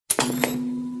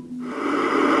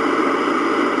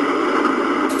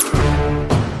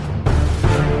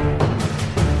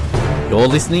You're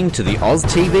listening to the Oz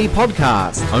TV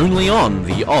podcast, only on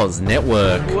the Oz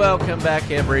Network. Welcome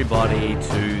back, everybody,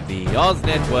 to the Oz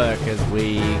Network as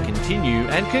we continue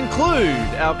and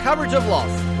conclude our coverage of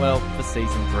Lost. Well, for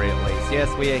season 3 at least.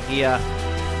 Yes, we are here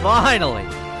finally,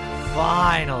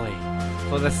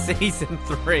 for the season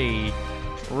 3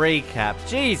 recap.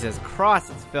 Jesus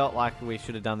Christ, it's felt like we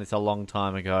should have done this a long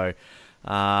time ago.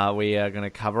 We are going to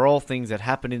cover all things that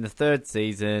happened in the 3rd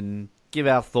season, give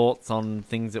our thoughts on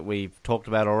things that we've talked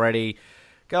about already,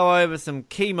 go over some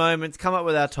key moments, come up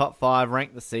with our top 5,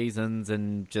 rank the seasons,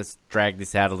 and just drag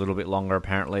this out a little bit longer,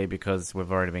 apparently, because we've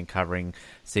already been covering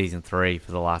season 3 for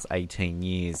the last 18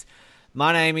 years.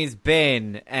 My name is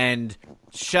Ben, and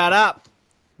shut up,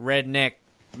 redneck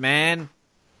man.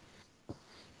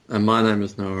 And my name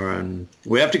is Noah, and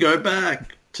we have to go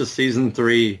back to season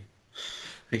 3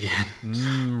 again.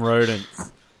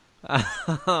 Rodents.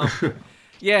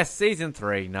 Yes, season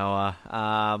 3, Noah.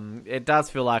 It does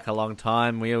feel like a long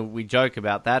time. We joke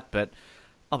about that, but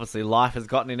obviously life has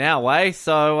gotten in our way,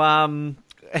 so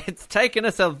it's taken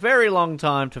us a very long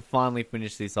time to finally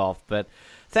finish this off. But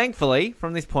thankfully,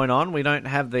 from this point on, we don't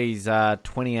have these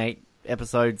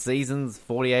 28-episode seasons,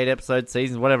 48-episode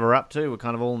seasons, whatever we're up to. We're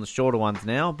kind of all in the shorter ones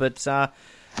now, but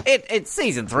it's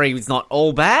season 3 is not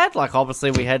all bad. Like, obviously,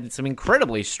 we had some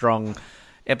incredibly strong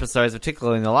episodes,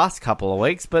 particularly in the last couple of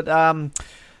weeks, but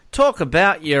talk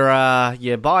about your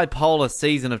bipolar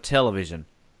season of television.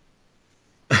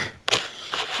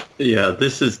 Yeah,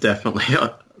 this is definitely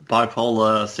a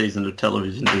bipolar season of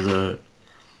television. Is a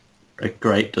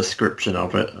great description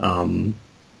of it.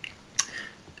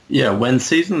 When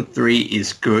season 3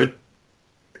 is good,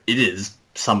 it is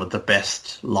some of the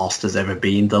best Lost has ever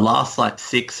been. The last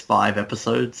 5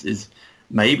 episodes is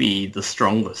maybe the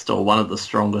strongest, or one of the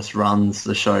strongest runs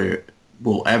the show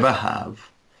will ever have.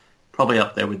 Probably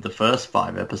up there with the first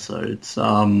 5 episodes.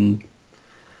 But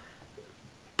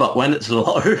when it's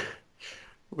low,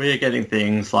 we're getting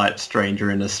things like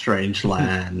Stranger in a Strange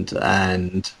Land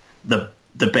and the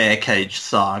Bear Cage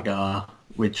Saga,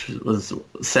 which was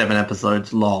 7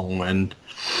 episodes long, and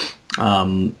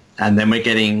then we're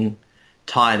getting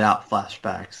tied out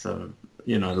flashbacks of,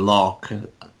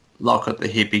 Locke at the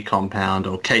hippie compound,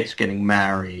 or Kate's getting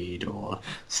married, or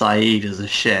Saeed as a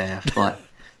chef.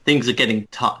 Things are getting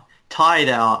tied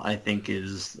out, I think,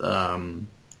 is the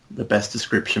best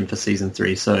description for season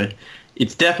 3. So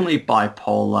it's definitely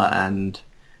bipolar, and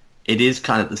it is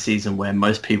kind of the season where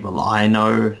most people I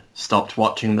know stopped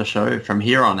watching the show. From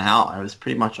here on out, I was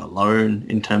pretty much alone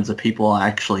in terms of people I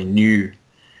actually knew.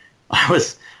 I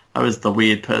was the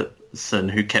weird person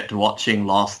who kept watching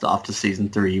Lost after season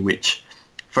 3, which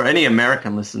for any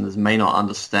American listeners may not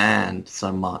understand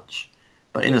so much.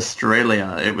 But in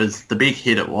Australia, it was the big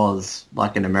hit it was,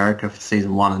 like in America, for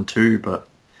season 1 and 2. But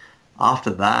after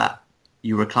that,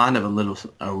 you were kind of a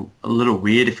little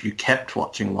weird if you kept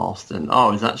watching Lost and,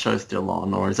 is that show still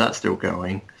on, or is that still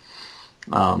going?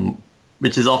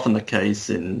 Which is often the case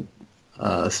in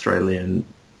Australian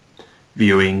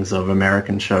viewings of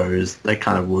American shows. They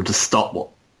kind of will just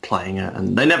stop playing it,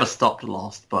 and they never stopped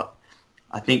Lost, but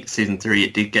I think season 3,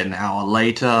 it did get an hour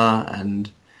later, and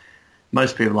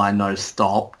most people I know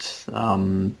stopped.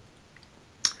 I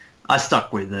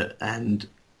stuck with it, and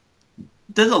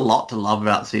there's a lot to love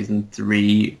about season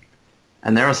 3,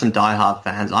 and there are some diehard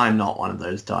fans. I'm not one of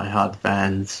those diehard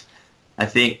fans. I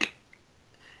think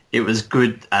it was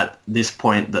good at this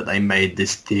point that they made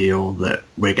this deal that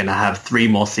we're going to have 3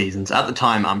 more seasons. At the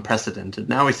time, unprecedented.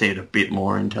 Now we see it a bit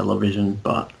more in television,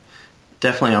 but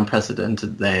definitely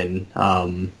unprecedented then.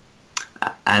 And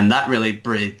that really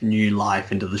breathed new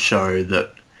life into the show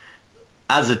that,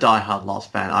 as a diehard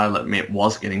Lost fan, I'll admit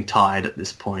was getting tired at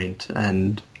this point.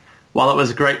 And while it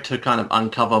was great to kind of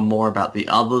uncover more about the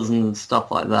others and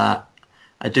stuff like that,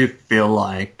 I do feel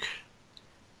like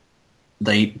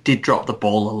they did drop the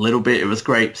ball a little bit. It was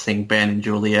great seeing Ben and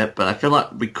Juliet, but I feel like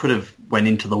we could have went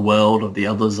into the world of the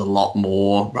others a lot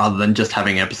more, rather than just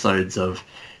having episodes of,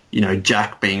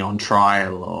 Jack being on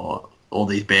trial or all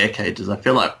these bear cages. I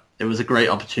feel like it was a great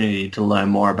opportunity to learn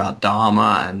more about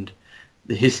Dharma and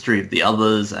the history of the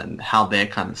others and how their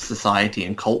kind of society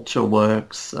and culture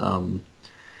works.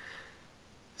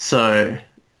 So,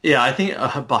 yeah, I think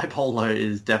bipolar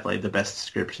is definitely the best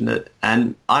description.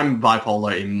 And I'm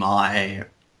bipolar in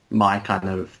my kind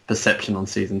of perception on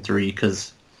season 3,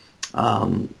 because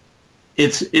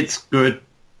it's good,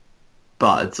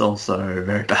 but it's also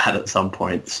very bad at some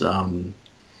points.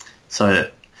 So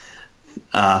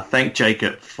thank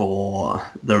Jacob for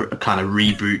the kind of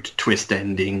reboot twist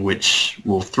ending, which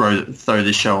will throw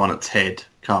the show on its head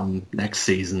come next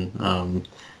season.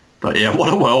 But yeah,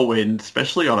 what a whirlwind,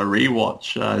 especially on a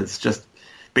rewatch. It's just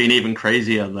been even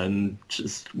crazier than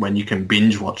just when you can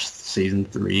binge watch season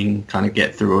 3 and kind of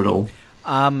get through it all.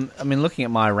 I mean, looking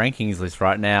at my rankings list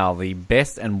right now, the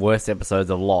best and worst episodes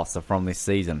of Lost are from this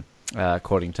season,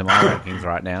 according to my rankings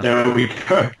right now. There we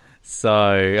go.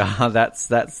 So that's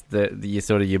the your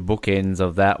sort of your bookends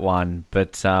of that one.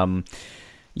 But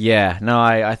yeah, no,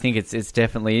 I think it's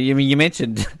definitely. I mean, you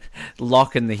mentioned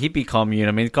Locke and the hippie commune.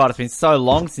 I mean, God, it's been so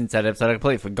long since that episode. I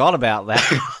completely forgot about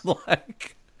that.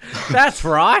 Like, that's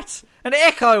right. And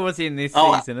Echo was in this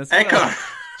season as well. Echo.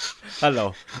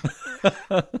 Hello.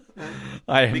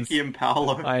 I am Mickey and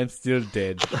Paolo. I am still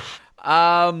dead. So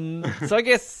I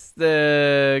guess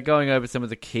going over some of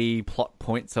the key plot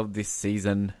points of this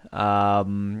season.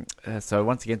 So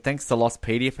once again, thanks to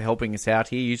Lostpedia for helping us out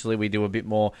here. Usually we do a bit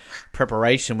more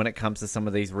preparation when it comes to some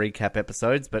of these recap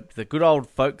episodes, but the good old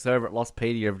folks over at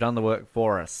Lostpedia have done the work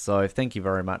for us. So thank you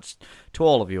very much to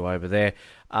all of you over there.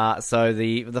 So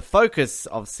the focus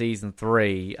of season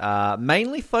 3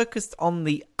 mainly focused on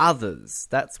the others.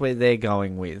 That's where they're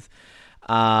going with.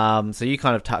 So you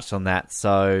kind of touched on that.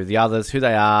 So the others, who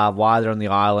they are, why they're on the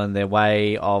island, their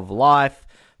way of life,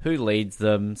 who leads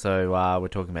them. So we're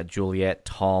talking about Juliet,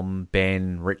 Tom,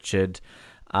 Ben, Richard.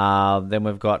 Then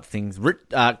we've got things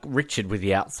Richard with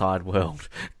the outside world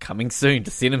coming soon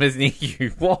to cinemas near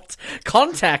you. What?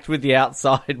 Contact with the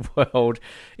outside world,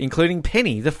 including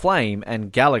Penny, the Flame,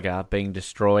 and Gallagher being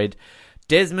destroyed.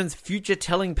 Desmond's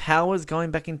future-telling powers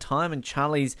going back in time, and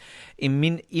Charlie's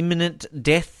imminent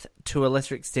death, to a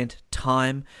lesser extent,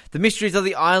 time. The mysteries of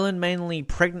the island, mainly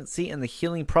pregnancy and the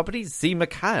healing properties. Z.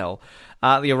 McHale.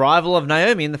 The arrival of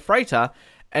Naomi in the freighter,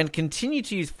 and continue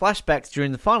to use flashbacks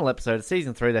during the final episode of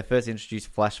Season 3. They first introduced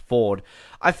Flash Forward.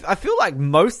 I feel like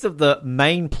most of the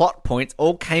main plot points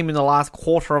all came in the last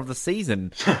quarter of the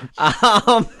season.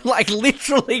 Like,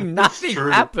 literally nothing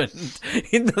happened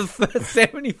in the first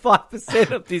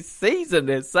 75% of this season,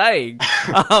 they're saying.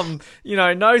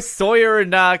 No Sawyer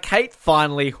and Kate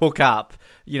finally hook up.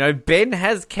 Ben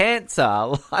has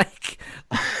cancer. Like...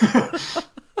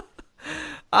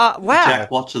 wow.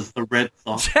 Jack watches the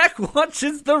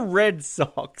Red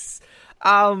Sox. But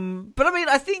I mean,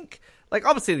 I think, like,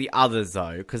 obviously the others,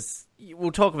 though, because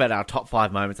we'll talk about our top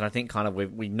 5 moments, and I think kind of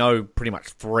we know pretty much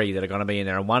 3 that are going to be in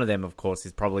there, and one of them, of course,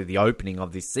 is probably the opening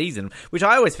of this season, which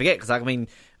I always forget, because, I mean,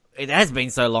 it has been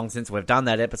so long since we've done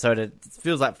that episode, it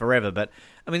feels like forever, but,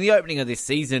 I mean, the opening of this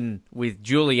season with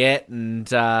Juliet and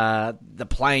the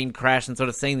plane crash and sort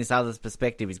of seeing this other's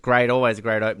perspective is great, always a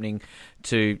great opening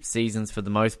to seasons for the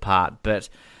most part, but,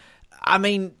 I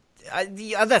mean,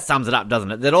 that sums it up,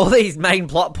 doesn't it? That all these main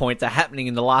plot points are happening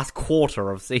in the last quarter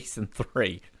of season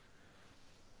 3.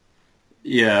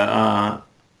 Yeah,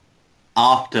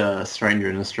 after Stranger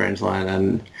in a Strange Land,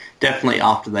 and definitely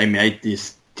after they made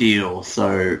this deal,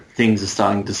 so things are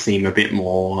starting to seem a bit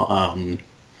more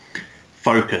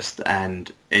focused,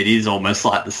 and it is almost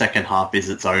like the second half is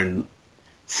its own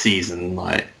season.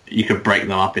 Like, you could break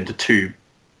them up into two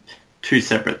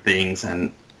separate things,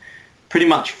 and pretty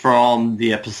much from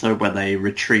the episode where they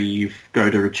go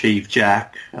to retrieve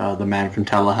Jack, the man from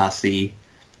Tallahassee,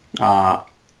 that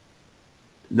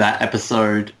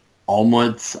episode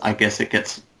onwards, I guess it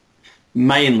gets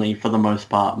mainly, for the most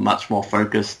part, much more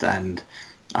focused, and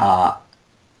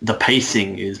the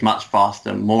pacing is much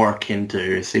faster, more akin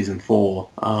to season 4.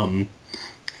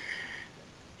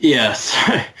 Yes,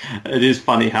 it is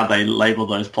funny how they label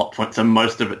those plot points, and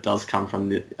most of it does come from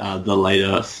the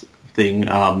later thing.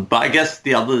 But I guess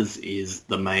the others is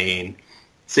the main.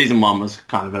 Season 1 was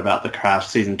kind of about the crash.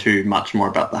 Season 2 much more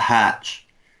about the hatch,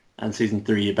 and season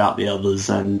 3 about the others.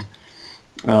 And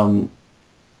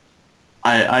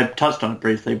I touched on it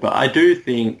briefly, but I do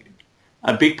think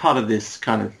a big part of this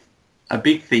a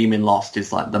big theme in Lost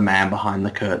is like the man behind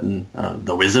the curtain,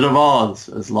 the Wizard of Oz,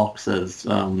 as Locke says.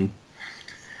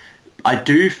 I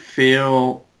do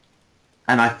feel,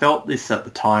 and I felt this at the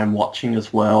time watching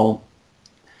as well,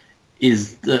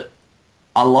 is that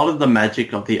a lot of the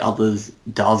magic of the others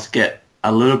does get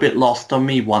a little bit lost on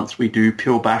me once we do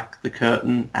peel back the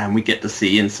curtain and we get to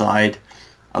see inside.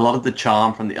 A lot of the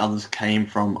charm from the others came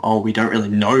from, we don't really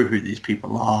know who these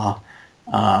people are,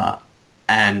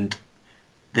 and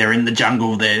they're in the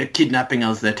jungle, they're kidnapping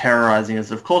us, they're terrorizing us.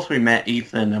 Of course we met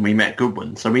Ethan and we met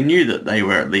Goodwin, so we knew that they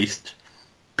were at least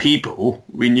people.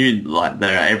 We knew, like,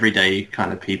 they're everyday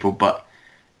kind of people, but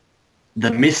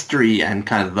the mystery and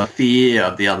kind of the fear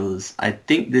of the others, I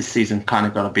think this season kind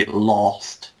of got a bit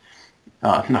lost.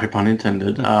 No pun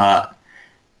intended.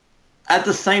 At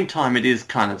the same time, it is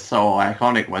kind of so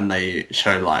iconic when they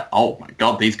show, like, oh my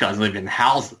god, these guys live in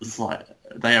houses. Like,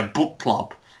 they are book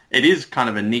club. it is kind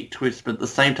of a neat twist, but at the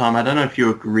same time, I don't know if you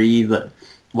agree that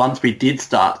once we did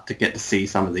start to get to see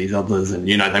some of these others and,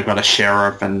 they've got a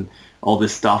sheriff and all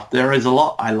this stuff, there is a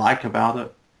lot I like about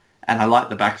it. And I like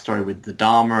the backstory with the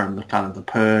Dharma and the kind of the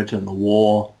purge and the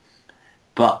war.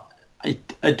 But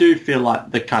I do feel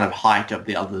like the kind of height of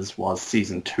the others was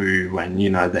season 2 when,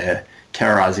 they're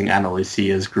terrorizing Ana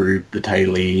Lucia's group, the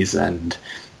Tailies, and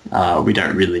we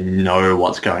don't really know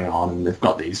what's going on. And they've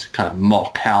got these kind of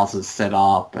mock houses set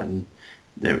up and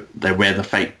they wear the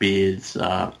fake beards.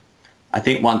 I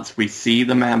think once we see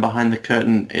the man behind the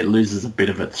curtain, it loses a bit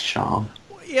of its charm.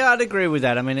 Yeah, I'd agree with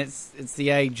that. I mean, it's the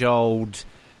age-old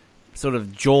sort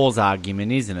of Jaws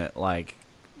argument, isn't it? Like,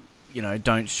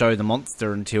 don't show the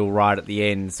monster until right at the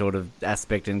end sort of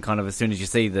aspect, and kind of as soon as you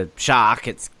see the shark,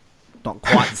 it's not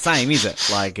quite the same, is it?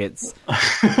 Like, it's,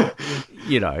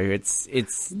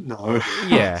 it's... No.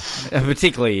 Yeah,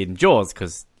 particularly in Jaws,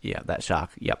 because, yeah, that shark,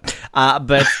 yep.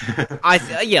 But,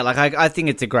 I think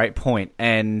it's a great point,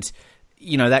 and,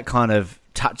 that kind of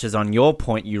touches on your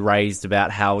point you raised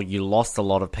about how you lost a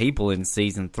lot of people in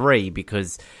season 3,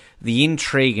 because the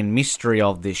intrigue and mystery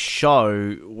of this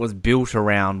show was built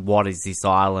around what is this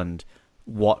island,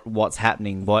 what's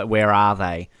happening, where are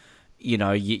they?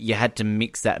 You had to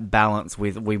mix that balance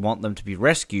with we want them to be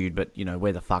rescued, but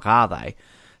where the fuck are they?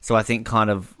 So I think kind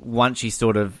of once you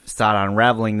sort of start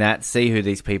unraveling that, see who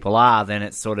these people are, then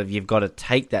it's sort of you've got to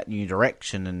take that new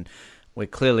direction, and we're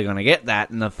clearly going to get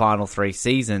that in the final 3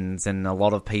 seasons, and a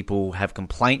lot of people have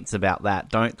complaints about that,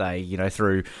 don't they?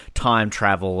 Through time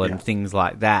travel and things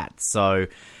like that. So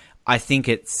I think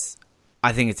it's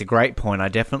a great point. I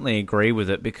definitely agree with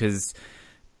it because,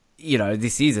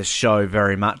 this is a show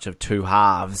very much of two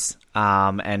halves.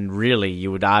 And really,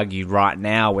 you would argue right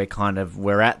now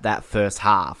we're at that first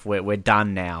half. We're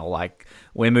done now. Like,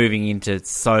 we're moving into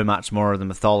so much more of the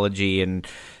mythology and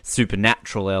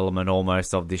supernatural element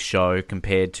almost of this show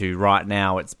compared to right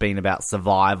now. It's been about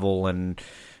survival and,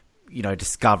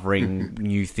 discovering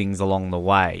new things along the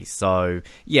way. So,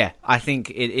 yeah, I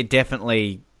think it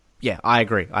definitely, yeah, I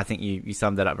agree. I think you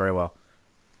summed that up very well.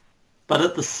 But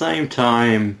at the same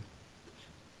time,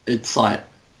 it's like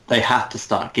they have to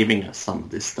start giving us some of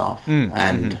this stuff.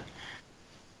 And,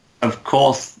 of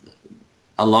course,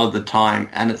 a lot of the time,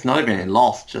 and it's not even in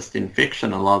Lost, just in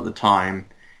fiction, a lot of the time,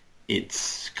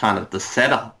 it's kind of the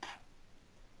setup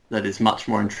that is much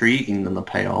more intriguing than the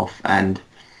payoff. And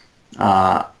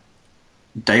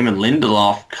Damon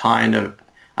Lindelof kind of...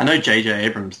 I know J.J.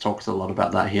 Abrams talks a lot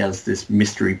about that. He has this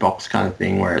mystery box kind of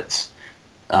thing where it's...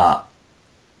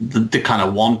 the kind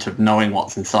of want of knowing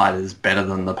what's inside is better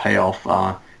than the payoff.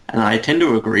 And I tend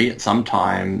to agree at some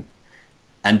time.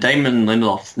 And Damon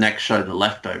Lindelof's next show, The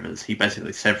Leftovers, he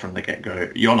basically said from the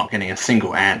get-go, you're not getting a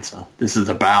single answer. This is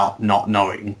about not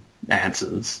knowing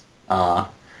answers.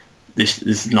 This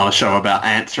is not a show about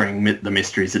answering the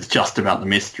mysteries. It's just about the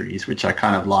mysteries, which I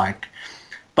kind of like.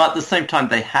 But at the same time,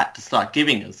 they had to start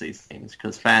giving us these things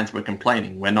because fans were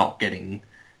complaining we're not getting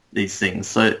these things.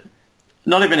 So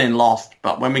not even in Lost,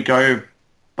 but when we go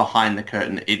behind the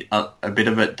curtain, a bit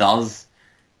of it does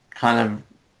kind of,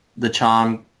 the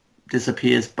charm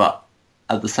disappears, but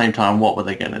at the same time, what were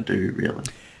they going to do, really?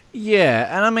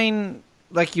 Yeah, and I mean,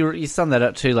 like you sum that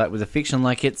up too, like with the fiction,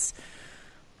 like it's,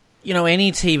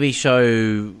 any TV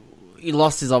show,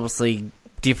 Lost is obviously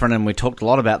different, and we talked a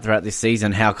lot about throughout this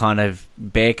season how kind of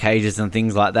bear cages and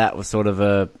things like that was sort of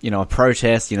a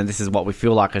protest, this is what we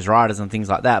feel like as writers and things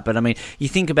like that. But I mean, you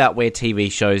think about where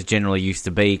TV shows generally used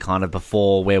to be kind of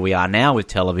before where we are now with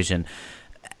television.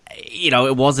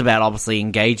 It was about obviously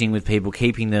engaging with people,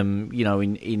 keeping them,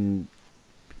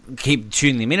 keep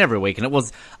tuning them in every week. And it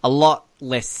was a lot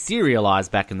less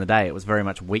serialized back in the day. It was very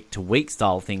much week-to-week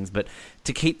style things. But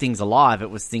to keep things alive,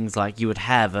 it was things like you would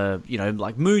have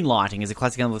like Moonlighting is a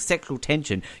classic example of sexual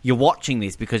tension. You're watching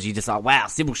this because you just like, wow,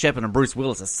 Sybil Shepherd and Bruce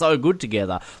Willis are so good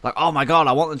together. Like, oh my God,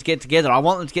 I want them to get together. I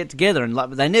want them to get together. And like,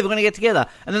 they're never going to get together.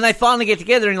 And then they finally get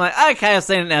together and you're like, okay, I've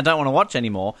seen it now. I don't want to watch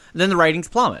anymore. And then the ratings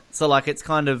plummet. So like, it's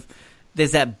kind of...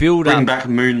 There's that build-up. Bring back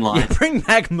Moonlight. Yeah, bring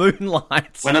back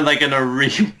Moonlight. When are they going to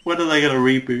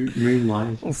reboot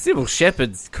Moonlight? Well, Sybil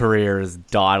Shepherd's career has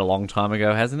died a long time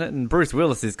ago, hasn't it? And Bruce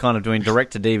Willis is kind of doing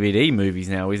direct-to-DVD movies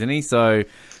now, isn't he? So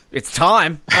it's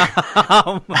time. It's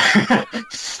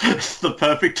the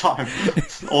perfect time.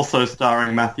 It's also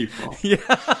starring Matthew Fox. Yeah,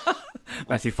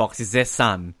 Matthew Fox is their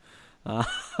son.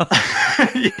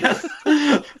 Yes.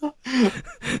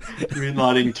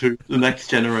 Moonlighting 2, the next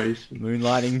generation.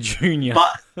 Moonlighting Junior.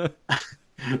 But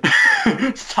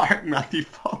starring Matthew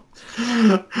Fox.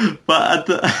 But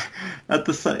at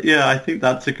the yeah, I think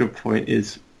that's a good point.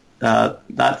 Is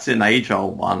that's an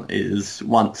age-old one, is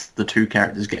once the two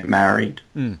characters get married.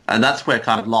 And that's where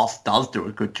kind of Lost does do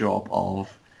a good job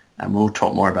of, and we'll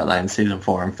talk more about that in season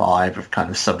 4 and 5, of kind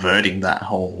of subverting that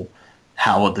whole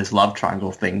how would this love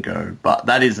triangle thing go. But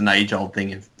that is an age-old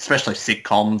thing, especially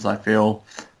sitcoms, I feel.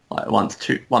 Like once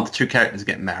two characters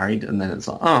get married, and then it's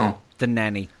like, oh. The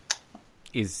nanny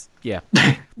is, yeah.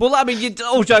 Well, I mean,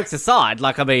 all jokes aside,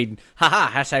 like, I mean,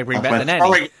 hashtag bring back the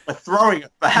nanny. We're throwing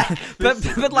it back.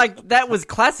 but like, that was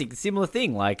classic, similar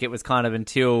thing. Like, it was kind of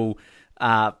until,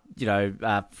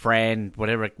 Fran,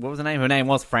 whatever, what was her name? Her name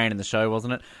was Fran in the show,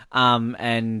 wasn't it?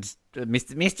 And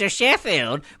Mr.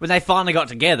 Sheffield, when they finally got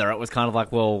together, it was kind of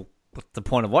like, well, what's the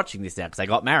point of watching this now? Because they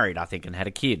got married, I think, and had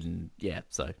a kid, and yeah,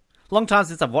 so. Long time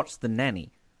since I've watched The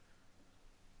Nanny.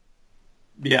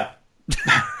 Yeah.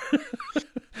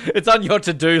 It's on your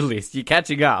to-do list. You're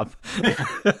catching up.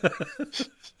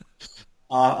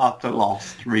 After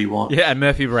Lost, rewatch. Yeah, and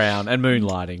Murphy Brown, and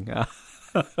Moonlighting.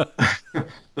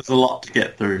 There's a lot to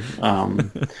get through.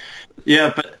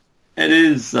 Yeah, but it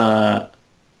is kind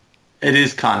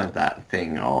of that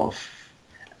thing of...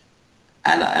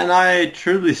 And I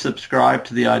truly subscribe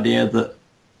to the idea that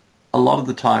a lot of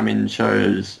the time in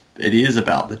shows, it is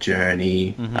about the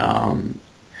journey.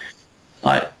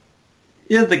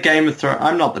 The Game of Thrones...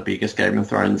 I'm not the biggest Game of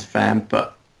Thrones fan,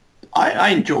 but I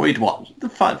enjoyed what... The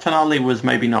finale was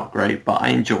maybe not great, but I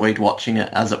enjoyed watching it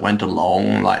as it went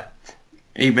along. Like,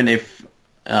 even if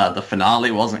the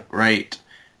finale wasn't great,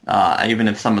 even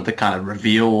if some of the kind of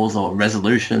reveals or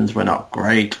resolutions were not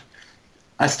great,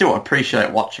 I still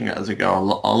appreciate watching it as it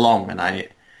go along, and I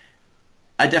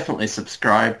definitely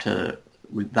subscribe to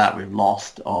with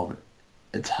Lost.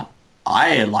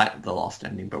 I like the Lost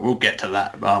ending, but we'll get to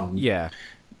that. Yeah.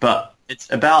 But it's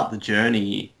about the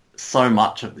journey so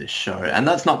much of this show, and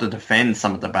that's not to defend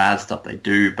some of the bad stuff they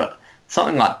do, but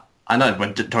something like, I know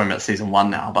we're talking about season 1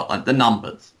 now, but like the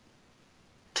numbers,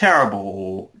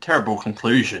 terrible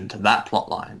conclusion to that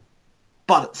plotline,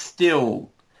 but it's still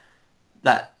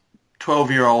that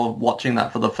 12-year-old watching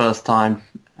that for the first time.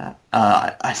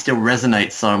 I still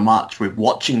resonate so much with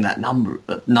watching that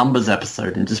numbers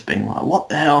episode and just being like, what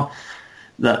the hell?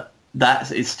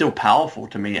 That is still powerful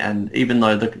to me, and even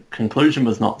though the conclusion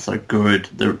was not so good,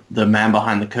 the man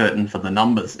behind the curtain for the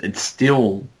numbers, it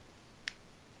still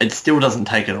doesn't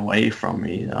take it away from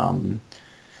me.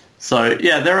 So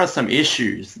yeah, there are some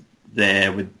issues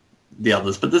there with the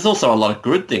others, but there's also a lot of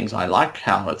good things. I like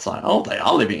how it's like, oh, they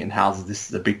are living in houses, this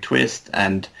is a big twist,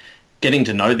 and getting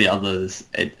to know the others.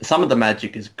 Some of the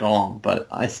magic is gone, but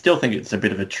I still think it's a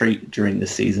bit of a treat during the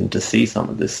season to see some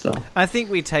of this stuff. I think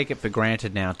we take it for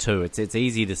granted now too. It's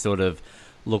easy to sort of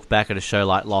look back at a show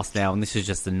like Lost now, and this is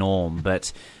just the norm,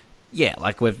 but yeah,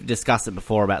 like we've discussed it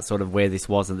before about sort of where this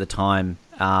was at the time,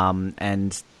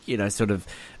 and sort of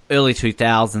early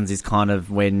 2000s is kind of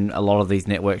when a lot of these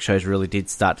network shows really did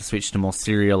start to switch to more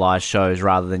serialized shows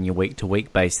rather than your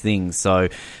week-to-week based things. So,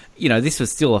 this was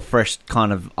still a fresh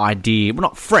kind of idea. Well,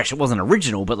 not fresh, it wasn't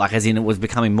original, but like as in it was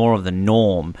becoming more of the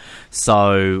norm.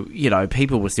 So,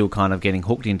 people were still kind of getting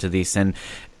hooked into this. And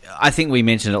I think we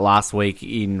mentioned it last week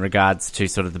in regards to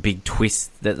sort of the big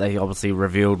twist that they obviously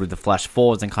revealed with the flash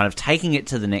forwards and kind of taking it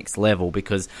to the next level,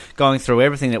 because going through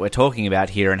everything that we're talking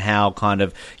about here and how kind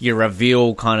of you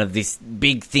reveal kind of this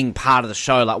big thing part of the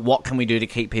show, like what can we do to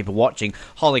keep people watching?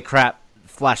 Holy crap,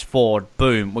 flash forward,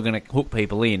 boom, we're going to hook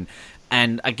people in.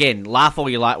 And again, laugh all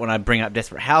you like when I bring up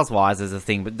Desperate Housewives as a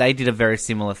thing, but they did a very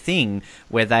similar thing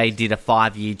where they did a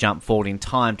 5-year jump forward in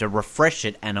time to refresh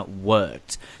it, and it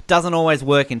worked. Doesn't always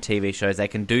work in TV shows. They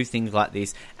can do things like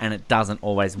this, and it doesn't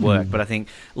always work. But I think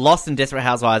Lost and Desperate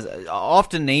Housewives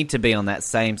often need to be on that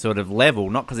same sort of level,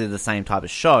 not because they're the same type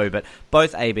of show, but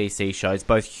both ABC shows,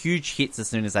 both huge hits as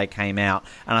soon as they came out,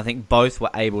 and I think both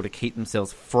were able to keep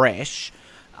themselves fresh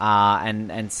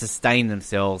and sustain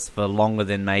themselves for longer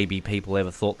than maybe people ever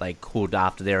thought they could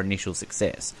after their initial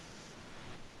success.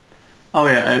 Oh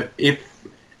yeah,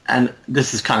 and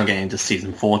this is kind of getting into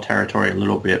season 4 territory a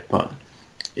little bit, but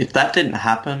if that didn't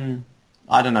happen,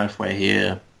 I don't know if we're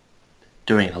here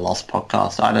doing a Lost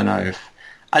podcast.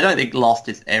 I don't think Lost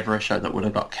is ever a show that would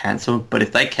have got cancelled, but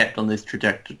if they kept on this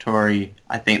trajectory,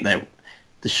 I think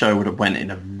the show would have went in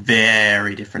a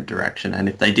very different direction. And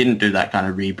if they didn't do that kind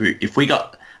of reboot, if we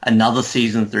got another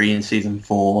season 3 and season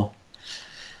 4,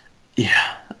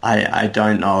 yeah, I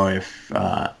don't know if...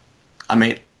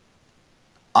 I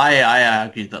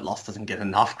argue that Lost doesn't get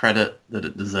enough credit that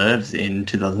it deserves in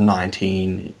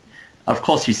 2019. Of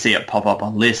course, you see it pop up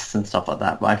on lists and stuff like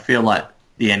that, but I feel like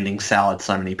the ending soured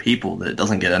so many people that it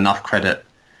doesn't get enough credit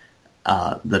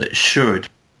that it should.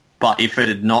 But if it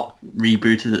had not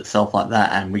rebooted itself like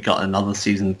that and we got another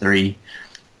season 3,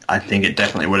 I think it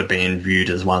definitely would have been viewed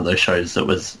as one of those shows that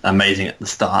was amazing at the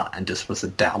start and just was a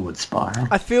downward spiral.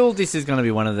 I feel this is going to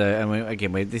be one of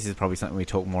the... this is probably something we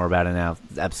talk more about in our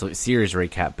absolute series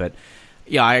recap, but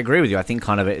yeah, I agree with you. I think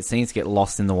kind of it seems to get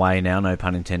lost in the way now, no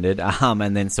pun intended,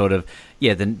 and then sort of,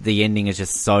 the ending has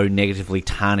just so negatively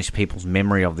tarnished people's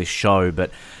memory of this show,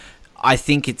 but I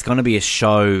think it's going to be a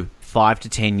show 5 to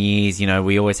 10 years,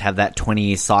 we always have that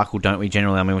 20-year cycle, don't we,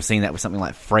 generally? I mean, we're seeing that with something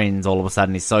like Friends all of a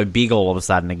sudden is so big all of a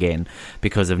sudden again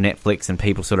because of Netflix and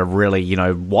people sort of really,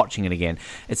 watching it again.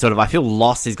 It's sort of, I feel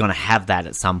Lost is going to have that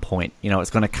at some point.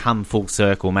 It's going to come full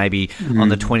circle, maybe on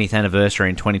the 20th anniversary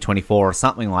in 2024 or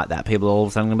something like that. People are all of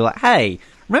a sudden going to be like, hey,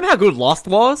 remember how good Lost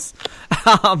was?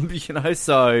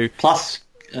 So... Plus,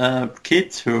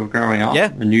 kids who are growing up,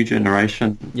 a new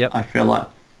generation, I feel like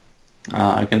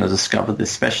are going to discover this,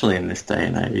 especially in this day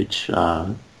and age.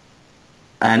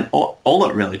 And all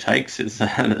it really takes is,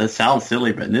 and it sounds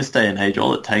silly, but in this day and age,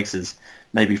 all it takes is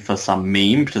maybe for some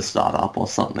meme to start up or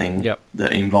something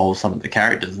that involves some of the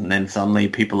characters, and then suddenly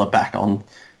people are back on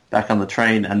the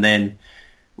train. And then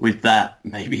with that,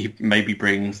 maybe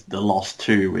brings the Lost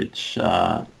 2, which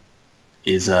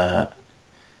is a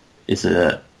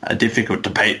difficult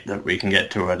debate that we can get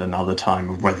to at another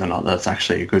time of whether or not that's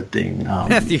actually a good thing.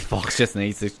 Matthew Fox just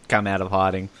needs to come out of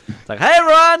hiding. It's like, hey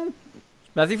everyone,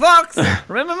 Matthew Fox,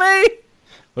 remember me?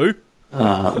 Who?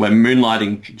 When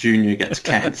Moonlighting Junior gets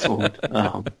cancelled.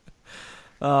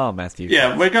 Oh, Matthew.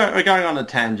 Yeah, we're going on a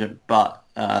tangent, but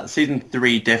season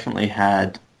 3 definitely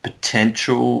had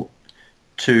potential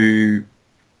to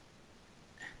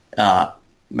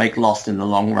make Lost in the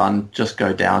long run just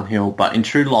go downhill, but in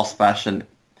true Lost fashion,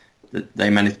 they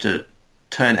managed to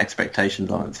turn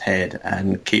expectations on its head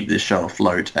and keep this show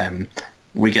afloat, and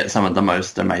we get some of the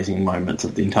most amazing moments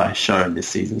of the entire show in this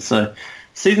season. So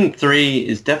season 3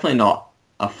 is definitely not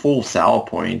a full sour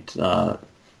point.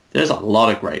 There's a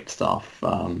lot of great stuff,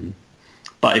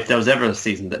 but if there was ever a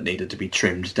season that needed to be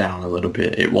trimmed down a little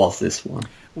bit, it was this one.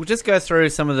 We'll just go through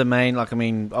some of the main,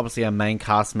 obviously our main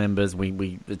cast members,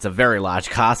 it's a very large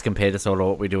cast compared to sort of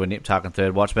what we do in Nip Tuck and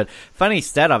Third Watch, but funny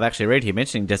stat I've actually read here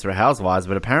mentioning Desperate Housewives,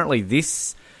 but apparently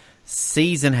this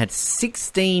season had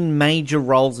 16 major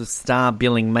roles of star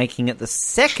billing, making it the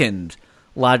second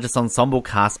largest ensemble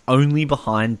cast, only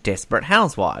behind Desperate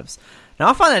Housewives. Now,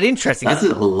 I find that interesting. That's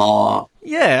a lot.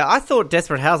 Yeah, I thought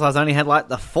Desperate Housewives only had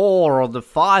the 4 or the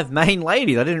 5 main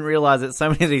ladies. I didn't realise that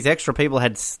so many of these extra people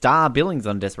had star billings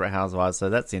on Desperate Housewives, so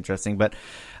that's interesting. But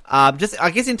just, I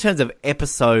guess, in terms of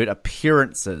episode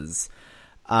appearances,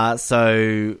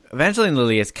 so Evangeline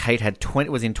Lilly as Kate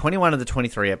was in 21 of the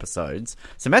 23 episodes.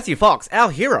 So Matthew Fox,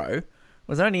 our hero,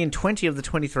 was only in 20 of the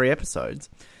 23 episodes.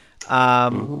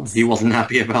 He wasn't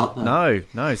happy about that.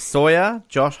 No. Sawyer,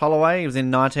 Josh Holloway, he was in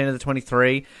 19 of the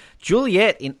 23.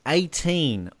 Juliet in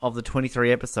 18 of the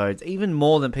 23 episodes, even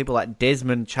more than people like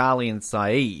Desmond, Charlie, and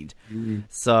Saeed.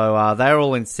 So they're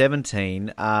all in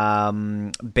 17.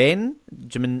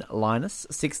 Benjamin Linus,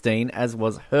 16, as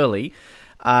was Hurley.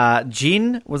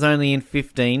 Jin was only in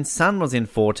 15. Sun was in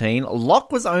 14.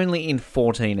 Locke was only in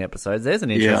 14 episodes. There's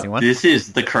an interesting one. This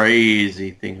is the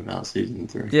crazy thing about season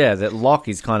 3. Yeah, that Locke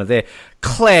is kind of there.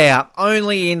 Claire,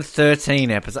 only in 13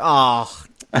 episodes. Oh,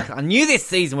 I knew this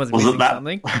season was missing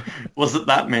something. Was it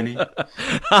that many?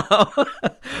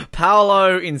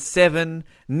 Paolo in 7.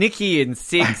 Nikki in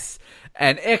 6.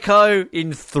 And Echo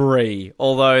in 3,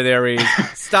 although there is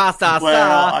star,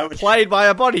 played by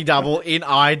a body double in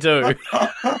I Do.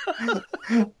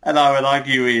 And I would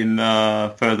argue in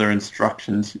further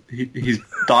instructions, his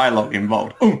dialogue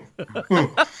involved.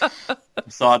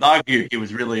 So I'd argue he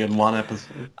was really in one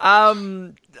episode.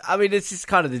 I mean, it's just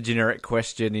kind of the generic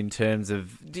question in terms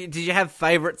of, did you have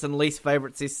favourites and least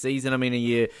favourites this season? I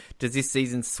mean, does this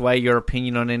season sway your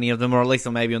opinion on any of them, or at least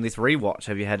maybe on this rewatch?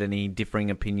 Have you had any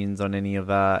differing opinions on any of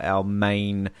our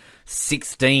main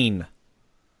 16?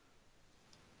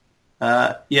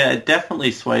 Yeah, it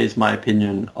definitely sways my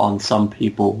opinion on some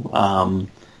people, and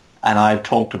I've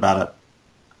talked about it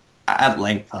at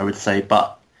length, I would say,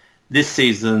 but this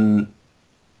season,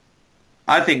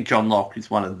 I think John Locke is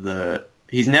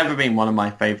he's never been one of my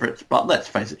favourites, but let's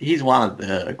face it, he's one of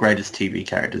the greatest TV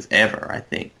characters ever, I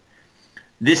think.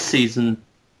 This season,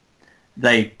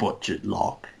 they butchered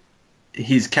Locke.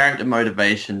 His character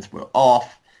motivations were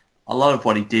off. A lot of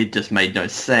what he did just made no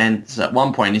sense. At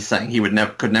one point, he's saying he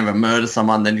could never murder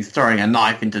someone, then he's throwing a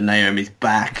knife into Naomi's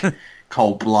back,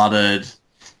 cold-blooded.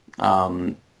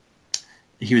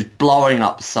 He was blowing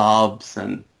up subs,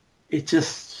 and it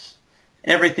just...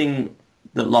 everything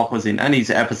that Locke was in, and his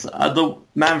episode, the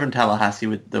Man from Tallahassee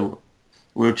with the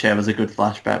wheelchair was a good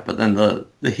flashback, but then the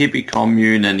hippie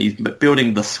commune, and he's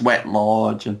building the sweat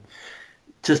lodge, and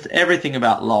just everything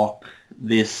about Locke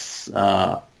this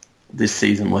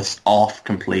season was off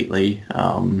completely.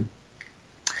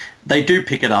 They do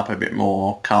pick it up a bit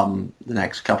more come the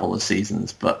next couple of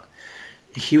seasons, but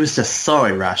he was just so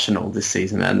irrational this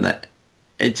season, and that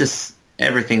it just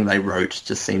everything they wrote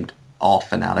just seemed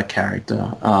off and out of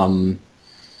character.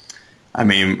 I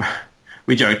mean,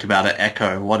 we joked about it.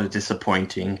 Echo, what a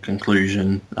disappointing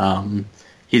conclusion.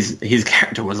 His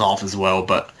character was off as well,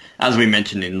 but as we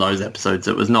mentioned in those episodes,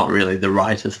 it was not really the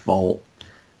writer's fault.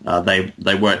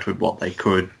 They worked with what they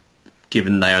could,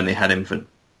 given they only had him for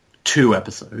 2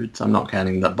 episodes. I'm not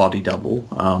counting the body double.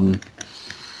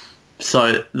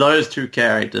 So those 2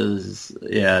 characters,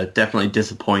 yeah, definitely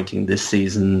disappointing this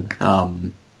season.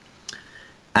 And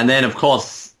then, of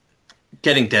course,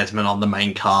 getting Desmond on the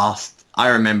main cast. I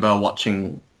remember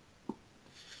watching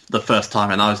the first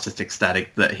time, and I was just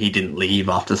ecstatic that he didn't leave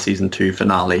after season 2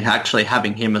 finale. Actually,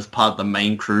 having him as part of the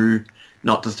main crew,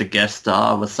 not just a guest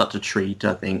star, was such a treat,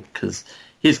 I think, because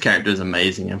his character is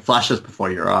amazing, and Flashes Before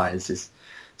Your Eyes is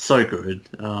so good.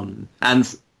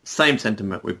 And same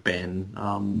sentiment with Ben,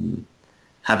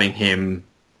 having him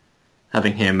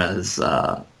as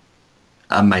a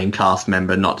main cast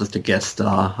member, not just a guest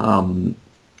star.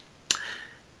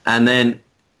 And then,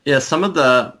 yeah, some of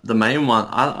the main one,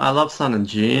 I love Sun and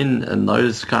Jin and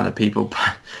those kind of people,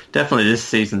 but definitely this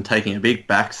season taking a big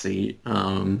backseat.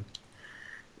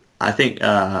 I think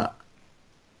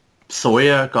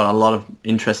Sawyer got a lot of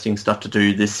interesting stuff to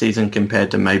do this season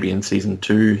compared to maybe in season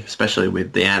 2, especially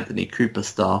with the Anthony Cooper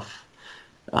stuff.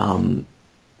 And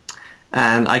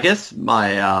I guess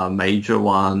my major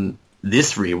one,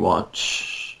 this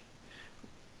rewatch,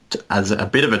 as a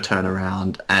bit of a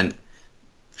turnaround, and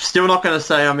still not going to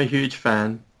say I'm a huge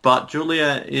fan, but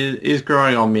Julia is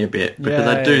growing on me a bit, because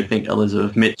I do think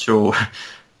Elizabeth Mitchell,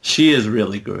 she is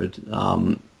really good.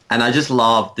 And I just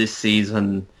love this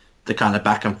season, the kind of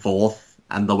back and forth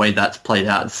and the way that's played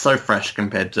out. It's so fresh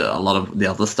compared to a lot of the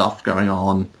other stuff going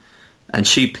on, and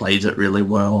she plays it really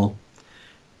well.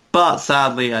 But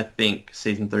sadly, I think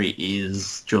season 3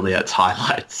 is Juliet's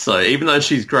highlight. So even though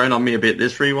she's grown on me a bit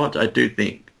this rewatch, I do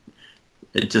think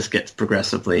it just gets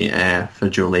progressively for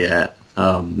Juliet.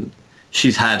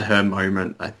 She's had her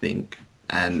moment, I think,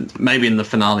 and maybe in the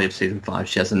finale of season 5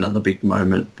 she has another big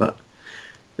moment. But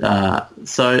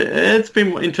so it's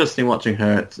been interesting watching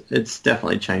her. It's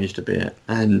definitely changed a bit,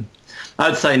 and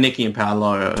I'd say Nikki and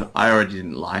Paolo I already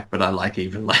didn't like, but I like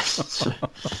even less.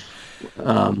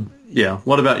 Yeah,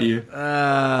 what about you?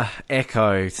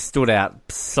 Echo stood out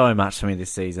so much for me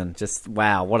this season. Just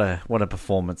wow, what a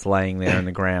performance laying there in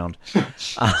the ground. Yeah,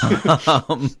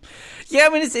 I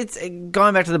mean it's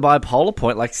going back to the bipolar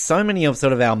point. Like so many of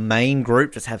sort of our main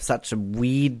group just have such a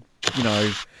weird,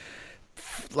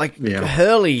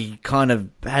 Hurley kind of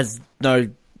has no.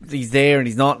 He's there and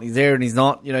he's not. He's there and he's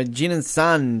not. Jin and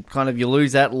Sun kind of you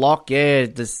lose that. Locke, yeah,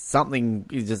 there's something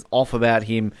is just off about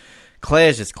him.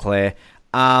 Claire's just Claire.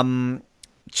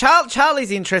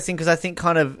 Charlie's interesting because I think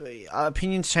kind of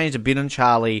opinions changed a bit on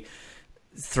Charlie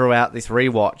throughout this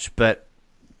rewatch, but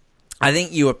I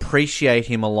think you appreciate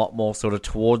him a lot more sort of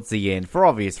towards the end for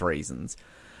obvious reasons,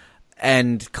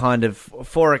 and kind of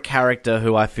for a character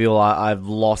who I feel I've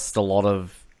lost a lot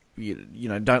of,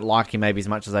 don't like him maybe as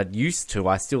much as I'd used to.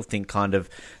 I still think kind of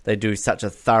they do such a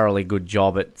thoroughly good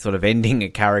job at sort of ending a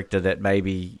character that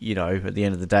maybe, at the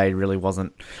end of the day really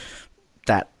wasn't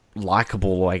that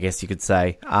likable, I guess you could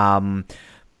say.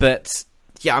 But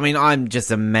yeah, I mean, I'm just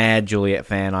a mad Juliet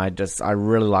fan. I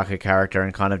really like her character,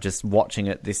 and kind of just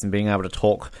watching this and being able to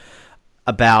talk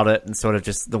about it and sort of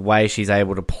just the way she's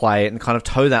able to play it and kind of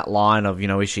toe that line of,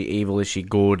 is she evil, is she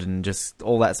good, and just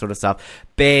all that sort of stuff.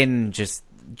 Ben, just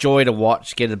joy to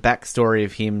watch, get a backstory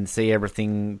of him, see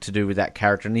everything to do with that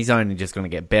character, and he's only just going to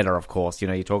get better, of course.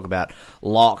 You talk about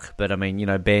Locke, but I mean,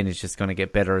 Ben is just going to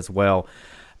get better as well.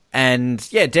 And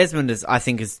yeah, Desmond I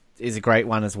think is a great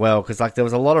one as well, because there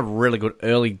was a lot of really good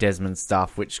early Desmond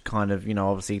stuff, which kind of,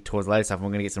 obviously towards later stuff, and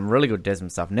we're going to get some really good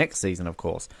Desmond stuff next season, of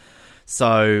course.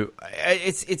 So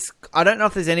it's I don't know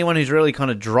if there's anyone who's really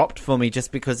kind of dropped for me,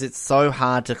 just because it's so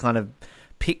hard to kind of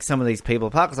pick some of these people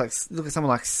apart. Because look at someone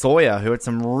like Sawyer, who had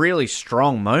some really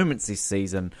strong moments this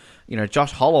season.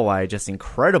 Josh Holloway, just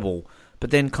incredible,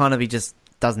 but then kind of he just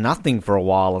does nothing for a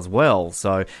while as well.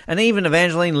 So, and even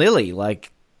Evangeline Lilly,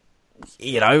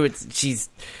 she's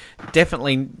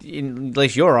definitely, in at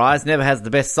least your eyes, never has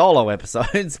the best solo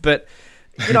episodes, but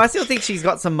I still think she's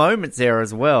got some moments there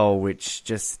as well, which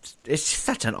it's just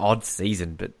such an odd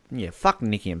season. But yeah, fuck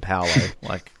Nikki and Paolo,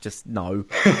 just no.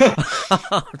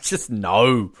 Just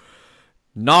no.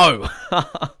 No.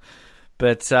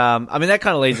 But, I mean, that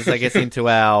kind of leads us, I guess, into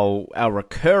our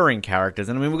recurring characters.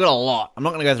 And, I mean, we've got a lot. I'm not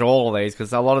going to go through all of these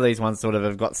because a lot of these ones sort of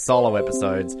have got solo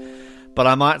episodes. But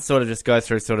I might sort of just go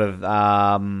through sort of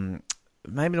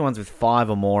maybe the ones with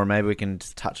 5 or more, and maybe we can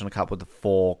just touch on a couple with the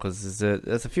 4 because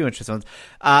there's a few interesting ones.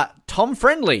 Tom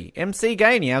Friendly, MC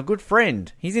Gainey, our good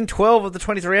friend. He's in 12 of the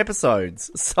 23 episodes.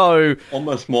 So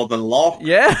almost more than Locke.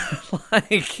 Yeah, and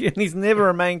he's never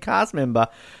a main cast member.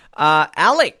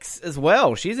 Alex as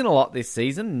well. She's in a lot this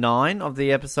season. 9 of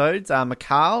the episodes.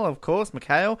 Mikhail, of course.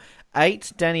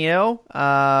 8. Danielle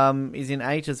is in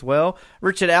 8 as well.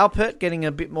 Richard Alpert getting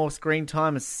a bit more screen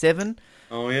time as 7.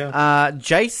 Oh yeah.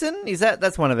 Jason,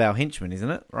 that's one of our henchmen, isn't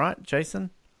it? Right, Jason.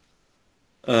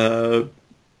 Yeah.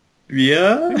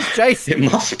 Who's Jason?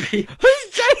 It must be. Who's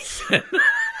Jason?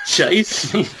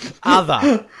 Jason.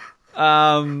 Other.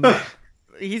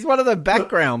 He's one of the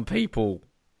background people.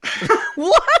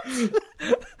 What?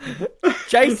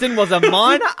 Jason was a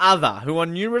minor other who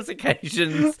on numerous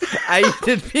occasions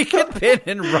aided Pickett Penn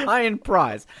and Ryan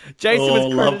Price. Jason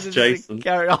was credited as Jason.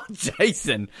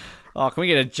 Jason. Oh, can we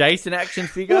get a Jason action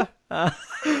figure?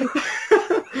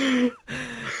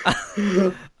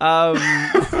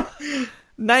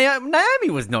 Naomi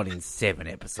was not in 7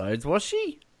 episodes, was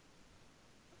she?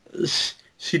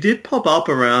 She did pop up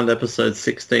around episode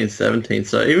 16, 17,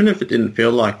 so even if it didn't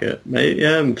feel like it, maybe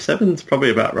 7's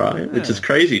probably about right, which is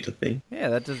crazy to think. Yeah,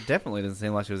 that definitely doesn't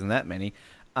seem like she was in that many.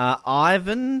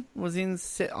 Ivan was in...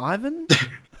 Ivan?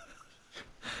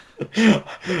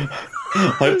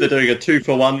 Hope they're doing a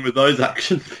 2-for-1 with those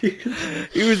action figures.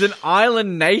 He was an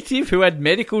island native who had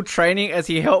medical training as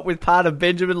he helped with part of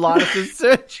Benjamin Linus's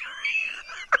surgery.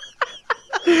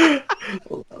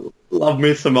 Love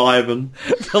me some Ivan.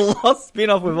 The lost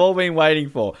spin-off we've all been waiting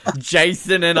for.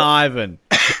 Jason and Ivan.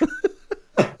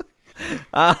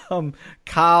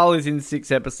 Carl is in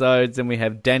 6 episodes, and we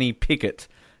have Danny Pickett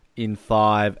in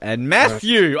 5, and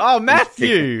Matthew. Oh,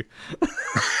 Matthew!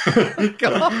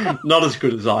 God. Not as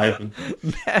good as Ivan.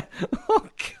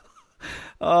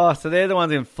 Oh, so they're the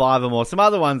ones in 5 or more. Some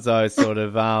other ones, though, sort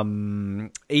of...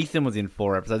 Ethan was in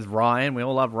 4 episodes. Ryan, we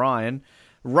all love Ryan.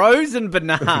 Rose and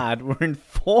Bernard were in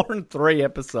 4 and 3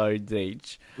 episodes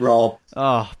each. Rob.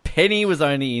 Oh, Penny was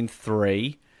only in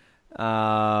 3.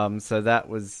 So that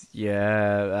was,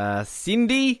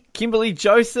 Cindy, Kimberly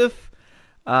Joseph,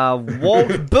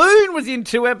 Walt Boone was in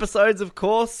 2 episodes, of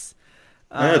course.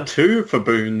 2 for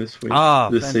Boone this week. Oh,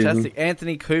 this fantastic. season.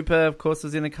 Anthony Cooper, of course,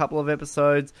 was in a couple of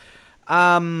episodes.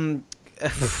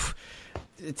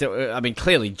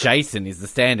 Clearly Jason is the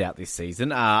standout this season.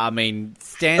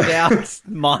 Standout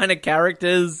minor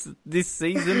characters this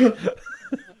season.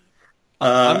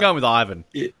 I'm going with Ivan.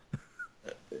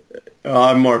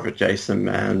 I'm more of a Jason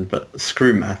man, but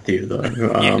screw Matthew, though.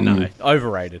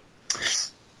 Overrated.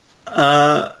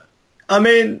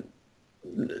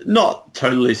 Not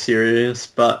totally serious,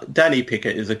 but Danny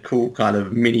Pickett is a cool kind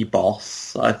of mini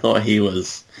boss. I thought he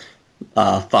was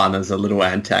fun as a little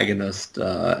antagonist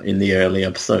in the early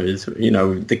episodes.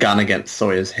 The gun against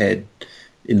Sawyer's head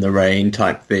in the rain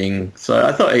type thing. So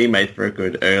I thought he made for a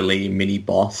good early mini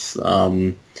boss.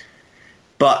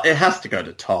 But it has to go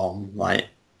to Tom.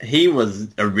 He was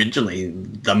originally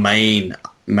the main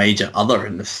major other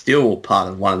and is still part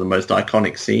of one of the most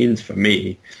iconic scenes for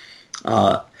me.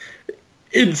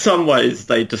 In some ways,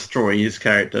 they destroy his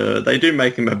character. They do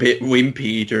make him a bit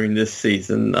wimpy during this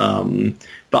season.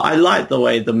 But I like the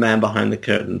way the man behind the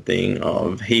curtain thing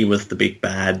of he was the big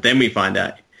bad. Then we find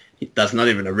out that's not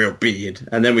even a real beard.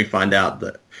 And then we find out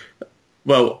that,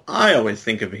 well, I always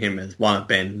think of him as one of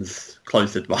Ben's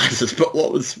close advisors. But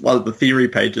what was one of the theory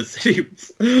pages said he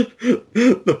was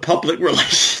the public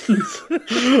relations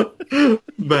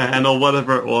man or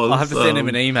whatever it was. I'll have to send him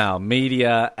an email,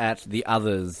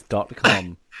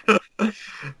 media@theothers.com.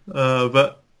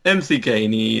 But MC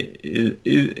Gainey,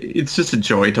 it's just a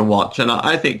joy to watch. And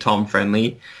I think Tom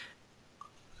Friendly,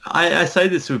 I say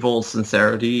this with all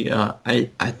sincerity, I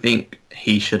think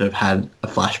he should have had a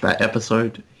flashback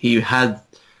episode. He had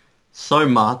so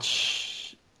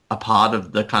much a part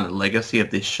of the kind of legacy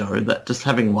of this show that just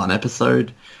having one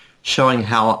episode showing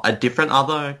how a different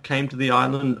other came to the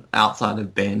island outside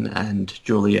of Ben and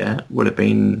Juliet would have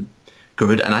been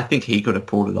good, and I think he could have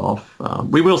pulled it off.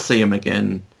 We will see him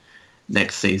again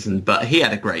next season, but he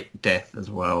had a great death as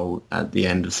well at the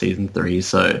end of season 3,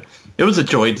 so it was a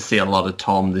joy to see a lot of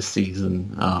Tom this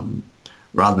season,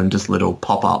 rather than just little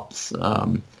pop-ups.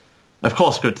 Of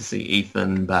course, good to see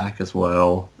Ethan back as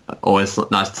well. Always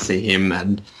nice to see him,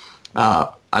 and I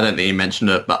don't think he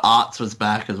mentioned it, but Arts was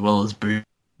back as well as Boone.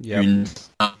 Yep.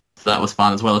 So that was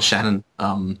fun, as well as Shannon.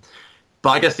 But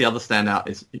I guess the other standout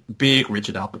is big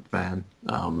Richard Albert fan.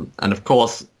 And of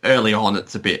course, early on,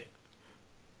 it's a bit...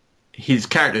 His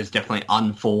character is definitely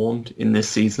unformed in this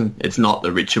season. It's not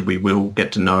the Richard we will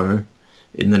get to know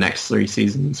in the next 3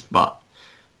 seasons, but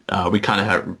we kind of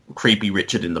have creepy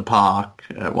Richard in the park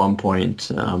at one point.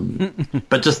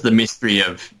 But just the mystery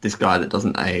of this guy that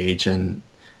doesn't age, and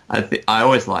I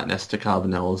always like Nesta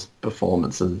Carbonell's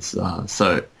performances.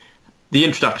 So the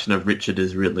introduction of Richard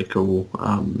is really cool.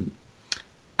 And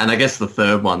I guess the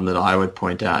third one that I would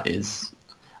point out is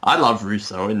I love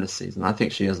Russo in this season. I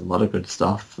think she has a lot of good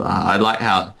stuff. I like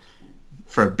how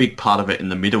for a big part of it in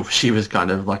the middle, she was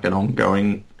kind of like an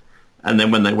ongoing... And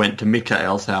then when they went to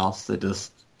Mikhail's house, they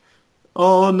just...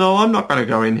 Oh, no, I'm not going to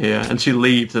go in here. And she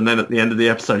leaves, and then at the end of the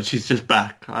episode, she's just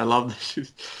back. I love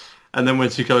that. And then when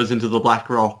she goes into the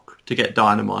Black Rock to get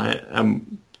dynamite,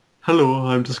 hello,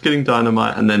 I'm just getting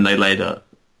dynamite. And then they later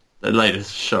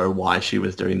show why she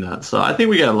was doing that. So I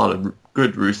think we get a lot of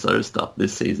good Russo stuff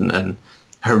this season, and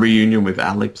her reunion with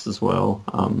Alex as well.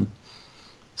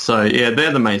 So, yeah,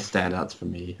 they're the main standouts for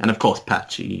me. And, of course,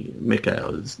 Patchy,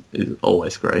 Mikhail is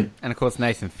always great. And, of course,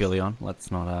 Nathan Fillion.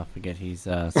 Let's not forget his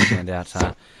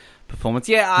standout performance.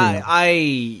 Yeah,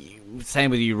 I same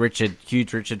with you, Richard.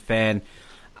 Huge Richard fan.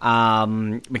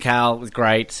 Mikhail was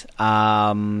great.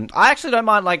 I actually don't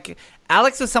mind, like...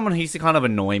 Alex was someone who used to kind of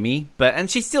annoy me,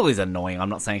 and she still is annoying. I'm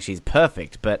not saying she's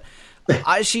perfect, but...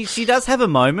 she does have her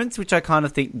moments which I kind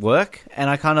of think work, and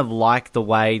I kind of like the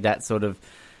way that sort of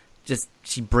just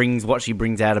she brings what she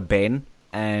brings out of Ben,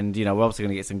 and we're also going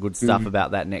to get some good stuff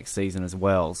about that next season as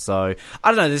well. So I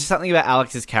don't know, there's something about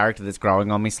Alex's character that's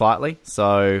growing on me slightly.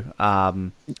 So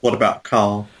what about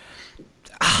Carl?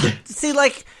 See,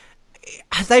 like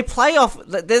they play off.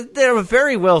 They're a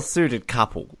very well suited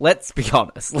couple. Let's be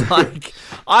honest. Like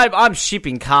I'm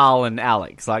shipping Carl and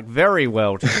Alex like very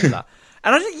well together.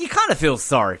 And you kind of feel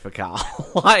sorry for Carl.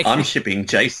 Like, I'm shipping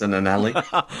Jason and Alex.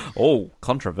 Oh,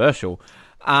 controversial.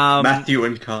 Matthew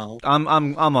and Carl. I'm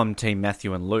on team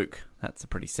Matthew and Luke. That's a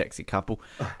pretty sexy couple.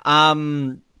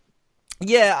 Yeah,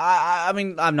 I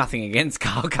mean, I'm nothing against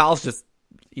Carl.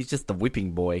 He's just the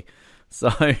whipping boy. So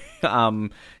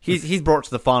he's brought to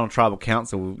the final tribal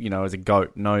council, as a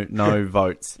goat. No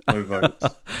votes. No votes.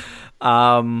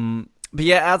 But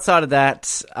yeah, outside of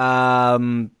that.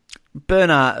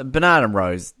 Bernard and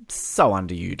Rose, so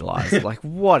underutilized. Like,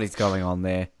 what is going on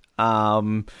there?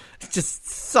 It's just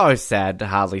so sad to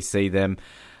hardly see them.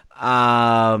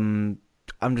 I'm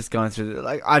just going through.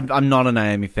 I'm not a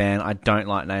Naomi fan. I don't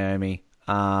like Naomi.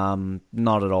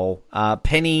 Not at all.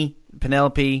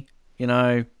 Penelope.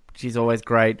 She's always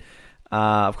great.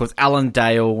 Of course, Alan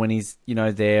Dale when he's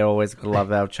there. Always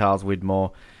love our Charles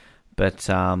Widmore. But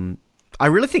I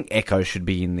really think Echo should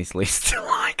be in this list.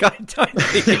 Like, I don't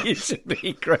think he should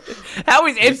be great. How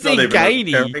is MC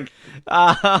Gainey?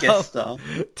 Guest star.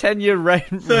 10-year reign.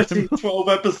 12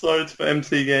 episodes for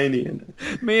MC Gainey.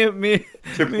 Mia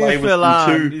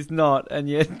Phelan is not, and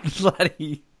yet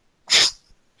bloody...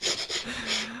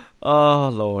 Oh,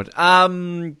 Lord.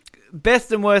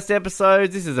 Best and worst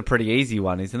episodes. This is a pretty easy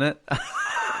one, isn't it?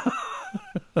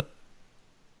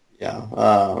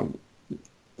 Yeah.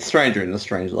 Stranger in a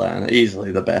Strange Land,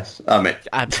 easily the best. I mean,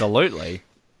 absolutely,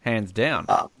 hands down.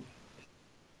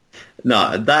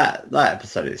 No, that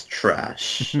episode is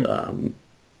trash.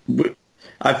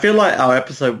 I feel like our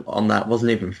episode on that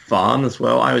wasn't even fun as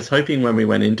well. I was hoping when we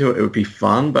went into it would be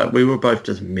fun, but we were both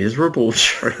just miserable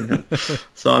during it.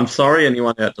 So I'm sorry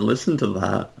anyone had to listen to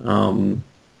that.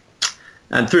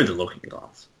 And Through the Looking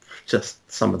Glass,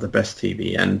 just some of the best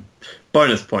TV, and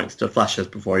bonus points to Flashes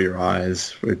Before Your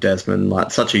Eyes with Desmond.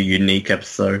 Like, such a unique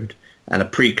episode and a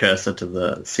precursor to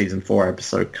the season 4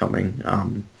 episode coming.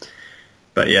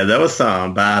 But yeah, there were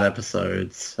some bad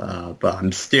episodes, but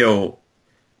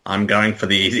I'm going for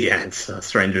the easy answer.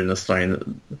 Stranger in a Strange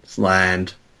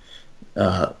Land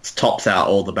tops out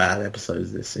all the bad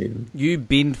episodes this season. You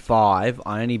binned 5,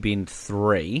 I only binned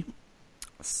 3.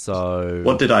 So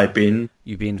what did I bin?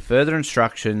 You bin Further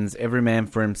Instructions, Every Man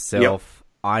for Himself, yep.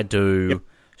 I Do,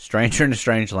 Stranger in a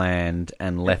Strange Land,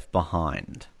 and Left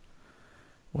Behind.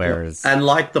 Whereas, and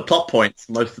like the plot points,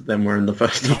 most of them were in the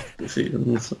first half of the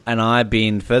season. And I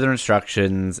binned Further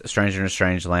Instructions, Stranger in a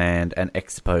Strange Land, and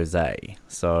Expose.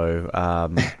 So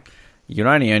you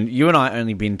and I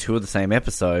only binned 2 of the same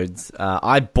episodes.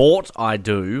 I bought I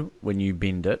Do when you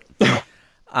binned it.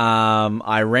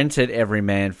 I rented Every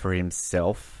Man for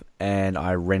Himself, and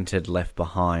I rented Left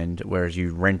Behind, whereas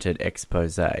you rented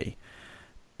Expose.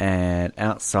 And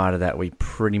outside of that, we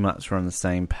pretty much were on the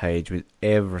same page with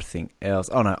everything else.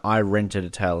 Oh no, I rented A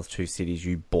Tale of Two Cities,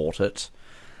 you bought it.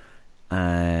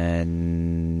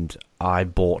 and I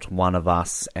bought One of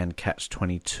Us and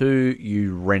Catch-22.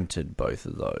 You rented both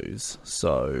of those.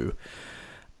 So,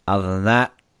 other than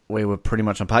that, we were pretty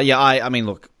much on par. Yeah, I mean,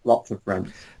 look. Lots of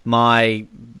friends.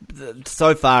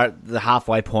 So far, the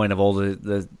halfway point of all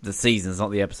the seasons,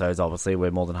 not the episodes, obviously.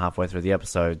 We're more than halfway through the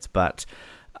episodes. But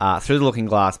Through the Looking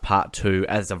Glass Part 2,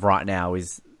 as of right now,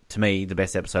 is, to me, the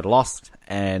best episode of Lost.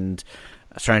 And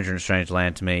A Stranger in a Strange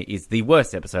Land, to me, is the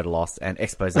worst episode of Lost. And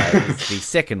Expose is the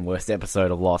second worst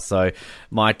episode of Lost. So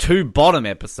my two bottom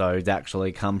episodes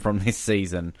actually come from this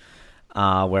season.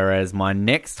 Whereas my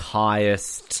next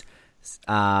highest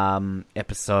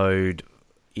episode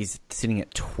is sitting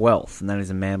at 12th, and that is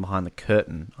A Man Behind the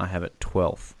Curtain. I have it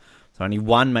 12th. So only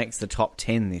one makes the top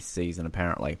 10 this season,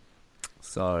 apparently.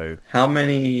 So how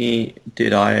many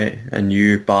did I and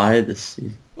you buy this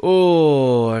season?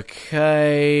 Oh,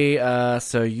 okay.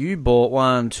 So you bought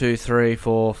 1, 2, 3,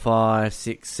 4, 5,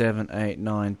 6, 7, 8,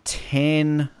 9,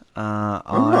 10. I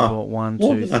bought 1,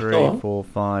 2, 3, 4,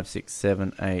 5, 6,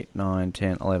 7, 8, 9,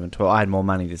 10, 11, 12. I had more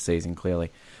money this season,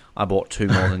 clearly. I bought 2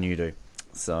 more than you do.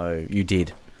 So you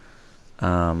did.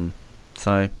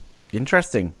 So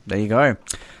interesting. There you go.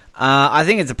 I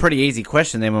think it's a pretty easy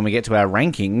question then when we get to our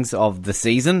rankings of the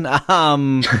season.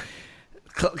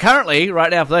 Currently, right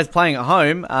now, for those playing at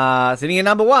home, sitting at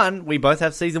number 1, we both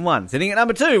have season 1. Sitting at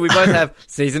number 2, we both have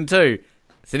season 2.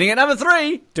 Sitting at number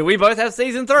 3, do we both have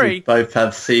season 3? We both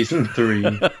have season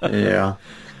 3. Yeah.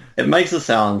 It makes it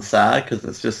sound sad because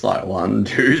it's just like 1,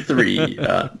 2, 3.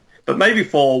 But maybe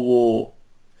 4 will...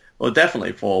 Well,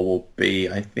 definitely 4 will be,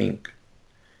 I think,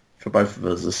 for both of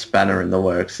us, a spanner in the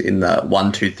works in the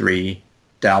 1, 2, 3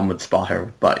 downward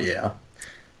spiral. But yeah,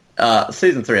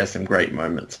 season 3 has some great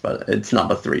moments, but it's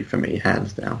number 3 for me,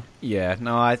 hands down. Yeah,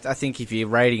 no, I think if you're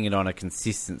rating it on a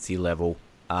consistency level,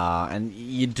 and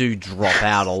you do drop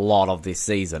out a lot of this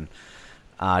season,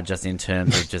 just in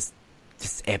terms of just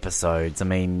episodes. I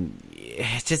mean,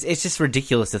 it's just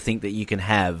ridiculous to think that you can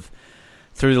have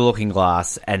Through the Looking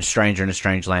Glass and Stranger in a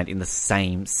Strange Land in the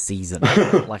same season.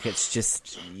 Like, it's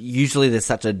just... Usually there's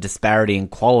such a disparity in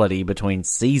quality between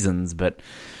seasons, but...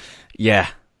 Yeah,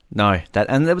 no.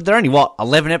 And they're only,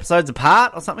 11 episodes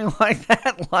apart or something like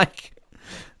that? Like,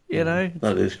 you know?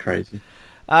 That is crazy.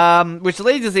 Which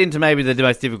leads us into maybe the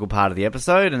most difficult part of the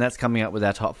episode, and that's coming up with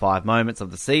our top 5 moments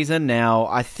of the season. Now,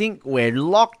 I think we're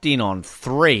locked in on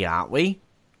 3, aren't we?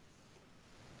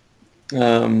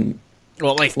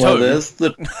 Well, at least 2. Well,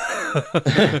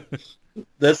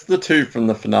 there's the 2 from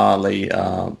the finale,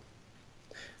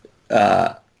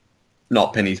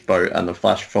 Not Penny's Boat and the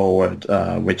flash forward,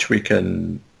 which we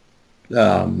can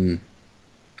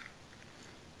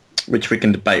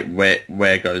debate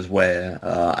where goes where.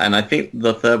 And I think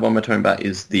the third one we're talking about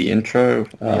is the intro,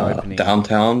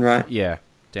 downtown, right? Yeah,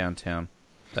 downtown.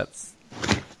 That's...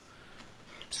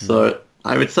 So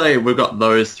I would say we've got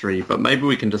those 3, but maybe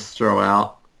we can just throw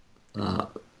out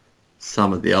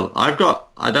some of the other. I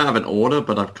don't have an order,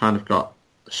 but I've kind of got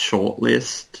a short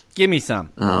list. Give me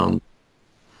some.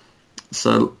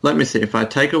 So let me see. If I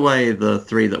take away the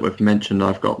 3 that we've mentioned,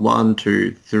 I've got 1,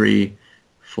 2, 3,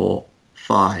 4,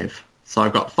 5. So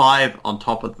I've got 5 on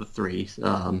top of the 3.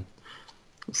 So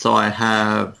I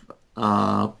have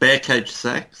Bear Cage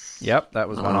Sex. Yep, that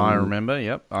was one I remember.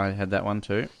 Yep, I had that one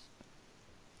too.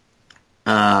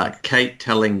 Kate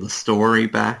telling the story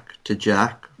back to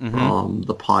Jack from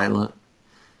the pilot.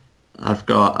 I've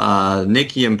got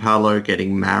Nikki and Paolo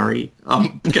getting married.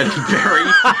 Getting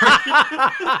buried.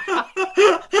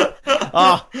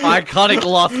 Oh, iconic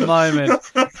Lost moment.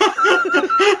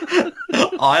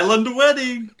 Island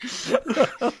wedding.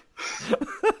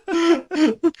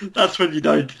 That's when you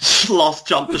know Lost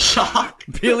jumped the shark.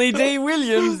 Billy D.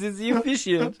 Williams is the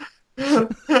officiant.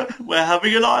 We're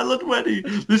having an island wedding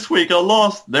this week. On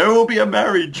Lost, there will be a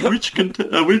marriage.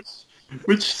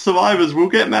 Which survivors will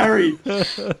get married?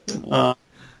 Nikki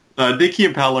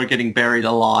and Paolo getting buried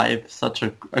alive. Such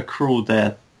a cruel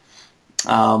death.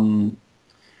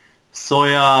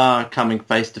 Sawyer coming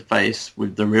face to face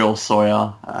with the real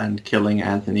Sawyer and killing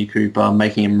Anthony Cooper,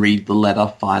 making him read the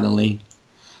letter finally.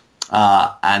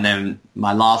 And then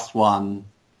my last one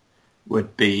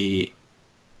would be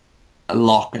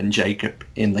Locke and Jacob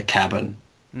in the cabin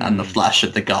and the flash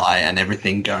of the guy and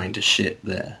everything going to shit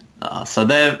there. So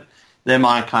they're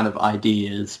my kind of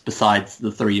ideas besides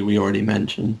the 3 we already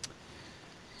mentioned.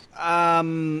 See,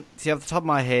 off the top of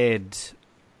my head,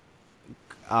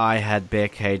 I had Bear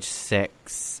Cage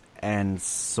Sex and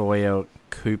Sawyer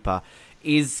Cooper.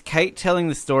 Is Kate telling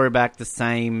the story back the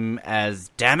same as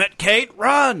 "Damn it, Kate,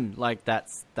 run"? Like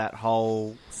that's that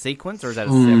whole sequence, or is that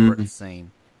a separate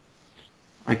scene?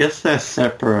 I guess they're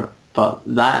separate. but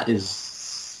that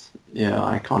is,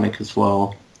 iconic as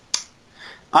well.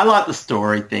 I like the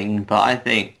story thing, but I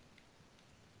think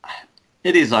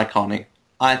it is iconic.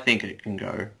 I think it can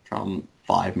go from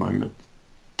 5 moments.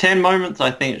 10 moments,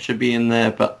 I think it should be in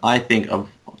there, but I think of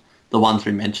the ones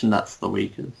we mentioned, that's the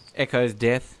weakest. Echo's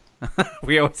death.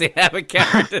 We always have a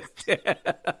character's death.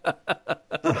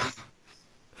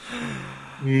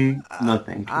 No,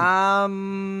 thank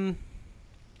you.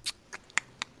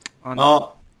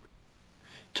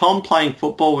 Tom playing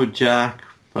football with Jack,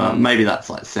 but maybe that's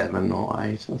like 7 or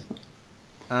 8 or something.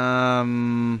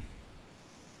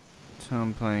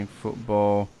 Tom playing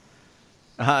football.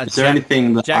 Is there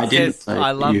anything that Jack I didn't says, say?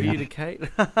 I love you to Kate.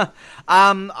 Off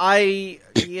the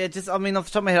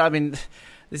top of my head,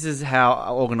 this is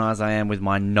how organised I am with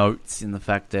my notes, in the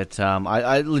fact that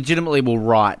I legitimately will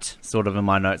write sort of in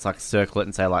my notes, like circle it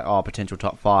and say like, potential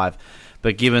top 5.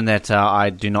 But given that I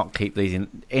do not keep these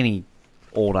in any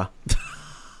order,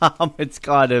 it's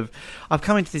kind of, I've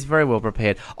come into this very well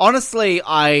prepared. Honestly,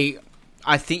 I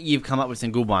think you've come up with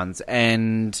some good ones,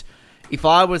 and if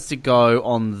I was to go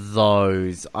on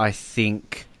those, I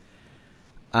think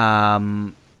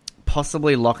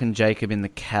possibly Locke and Jacob in the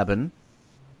cabin.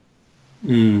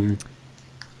 I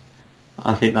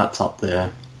think that's up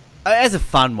there. As a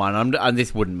fun one,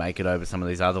 this wouldn't make it over some of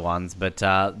these other ones, but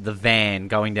the van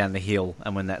going down the hill,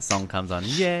 and when that song comes on,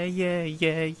 yeah.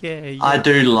 I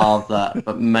do love that,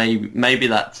 but maybe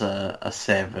that's a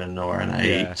 7 or an 8.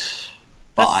 Yeah.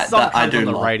 But I do on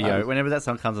the love radio. That. Whenever that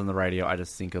song comes on the radio, I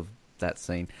just think of that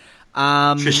scene.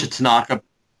 Trisha Tanaka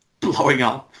blowing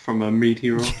up from a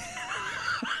meteor.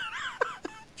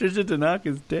 Trisha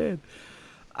Tanaka's dead.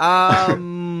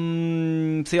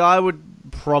 See, I would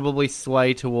probably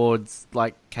sway towards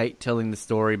like Kate telling the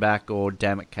story back, or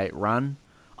Damn It, Kate, Run.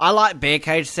 I like bear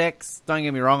cage sex. Don't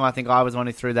get me wrong. I think I was one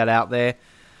who threw that out there,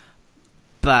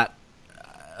 but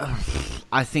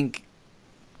I think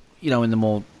in the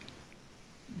more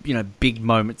big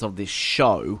moments of this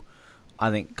show,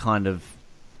 I think kind of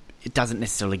it doesn't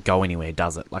necessarily go anywhere,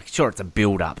 does it? Like, sure, it's a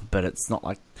build-up, but it's not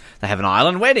like they have an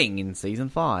island wedding in season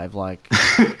 5. Like,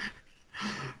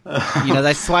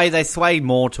 they sway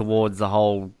more towards the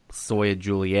whole Sawyer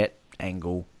Juliet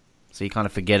angle, so you kind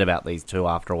of forget about these two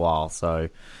after a while. So,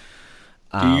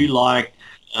 do you like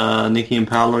Nikki and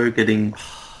Paolo getting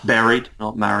buried,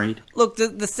 not married? Look,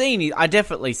 the scene, I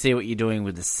definitely see what you're doing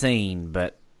with the scene,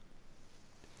 but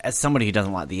as somebody who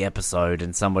doesn't like the episode,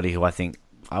 and somebody who I think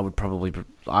I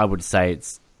would say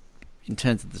it's, in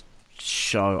terms of the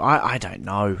show, I don't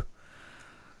know.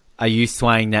 Are you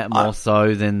swaying that more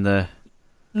so than the...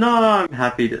 No, I'm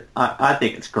happy to... I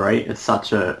think it's great. It's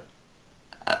such a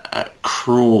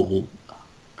cruel,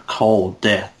 cold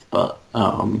death, but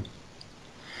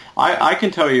I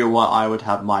can tell you what I would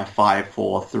have my 5,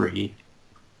 4, 3,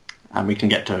 and we can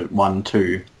get to 1,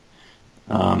 2.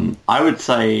 I would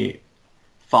say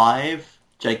 5,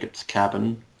 Jacob's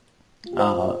cabin,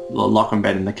 Lock and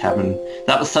Bed in the cabin.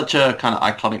 That was such a kind of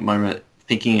iconic moment,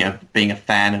 thinking of being a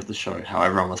fan of the show, how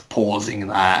everyone was pausing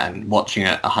that and watching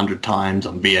it 100 times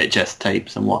on VHS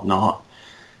tapes and whatnot.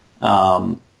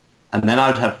 And then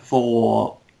I'd have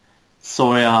 4,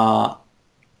 Sawyer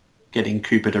getting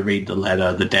Cooper to read the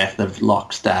letter, the death of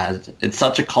Locke's dad. It's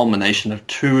such a culmination of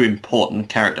 2 important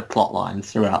character plot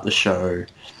lines throughout the show,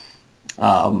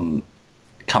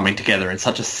 coming together in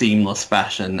such a seamless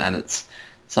fashion, and it's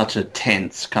such a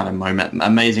tense kind of moment,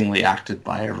 amazingly acted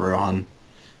by everyone.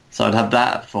 So I'd have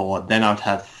that 4. Then I'd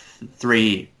have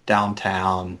 3,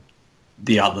 downtown.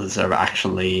 The others are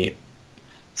actually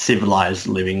civilized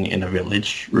living in a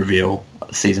village, reveal,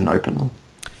 season opener.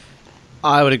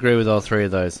 I would agree with all 3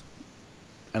 of those.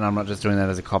 And I'm not just doing that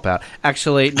as a cop-out.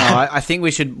 Actually, no, I think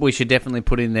we should definitely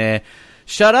put in there,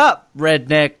 shut up,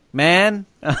 redneck man.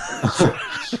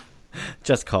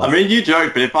 Just call. I mean, you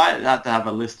joke, but if I had to have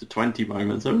a list of 20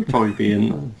 moments, it would probably be in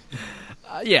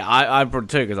there. Yeah, I brought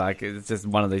 2 because it's just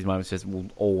one of these moments just will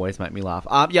always make me laugh.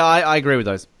 Yeah, I agree with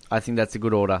those. I think that's a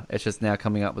good order. It's just now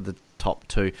coming up with the top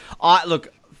 2. Look,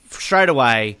 straight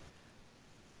away,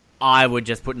 I would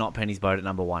just put Not Penny's Boat at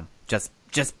number 1. Just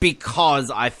because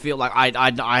I feel like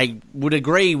I would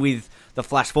agree with the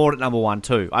flash forward at number 1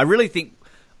 too. I really think,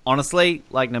 honestly,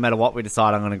 like no matter what we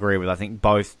decide, I'm going to agree with. I think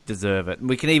both deserve it.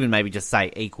 We can even maybe just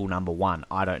say equal number 1.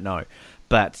 I don't know.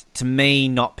 But to me,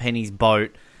 Not Penny's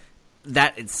Boat,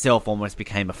 that itself almost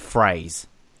became a phrase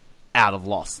out of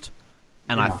Lost.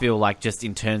 And I feel like just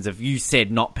in terms of, you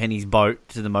said Not Penny's Boat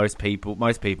to the most people.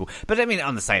 But I mean,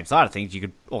 on the same side of things, you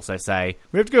could also say,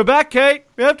 we have to go back, Kate.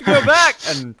 We have to go back.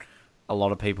 And a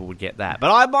lot of people would get that.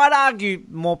 But I might argue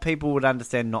more people would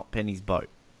understand Not Penny's Boat.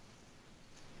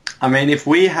 I mean, if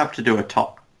we have to do a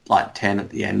top like 10 at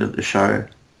the end of the show,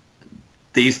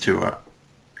 these two are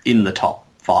in the top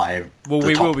 5. Well,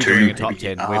 we will be doing a top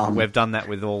 10. We've done that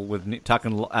with Nip Tuck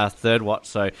and Third Watch.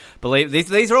 So believe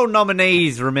these are all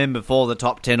nominees. Remember, for the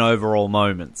top 10 overall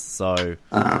moments. So,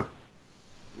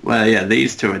 well, yeah,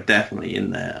 these two are definitely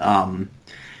in there.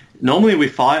 Normally we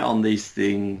fight on these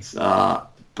things, but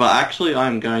actually,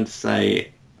 I'm going to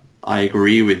say I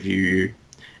agree with you.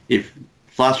 If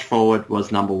Flash Forward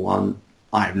was number 1,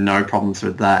 I have no problems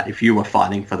with that. If you were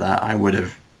fighting for that, I would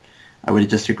have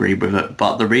just agreed with it.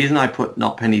 But the reason I put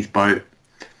Not Penny's Boat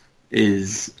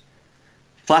is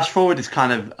Flash Forward is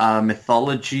kind of a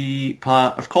mythology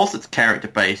part. Of course, it's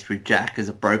character-based with Jack as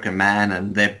a broken man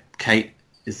and Kate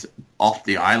is off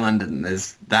the island and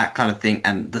there's that kind of thing.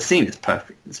 And the scene is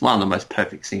perfect. It's one of the most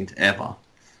perfect scenes ever.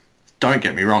 Don't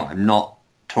get me wrong. I'm not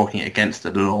talking against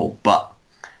it at all. But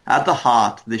at the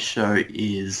heart, this show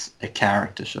is a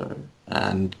character show.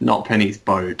 And Not Penny's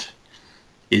Boat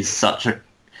is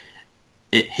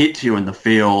it hits you in the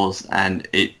feels, and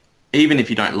even if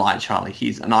you don't like Charlie,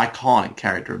 he's an iconic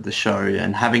character of the show,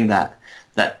 and having that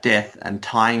death and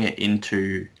tying it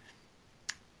into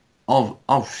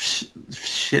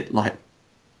shit, like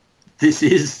this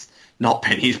is Not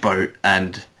Penny's Boat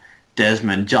and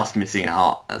Desmond just missing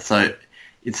out. So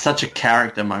it's such a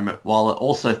character moment while it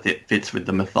also fits with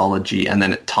the mythology, and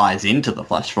then it ties into the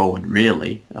Flash Forward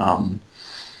really.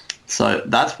 So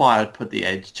that's why I'd put The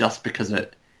Edge, just because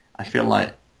I feel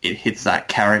like it hits that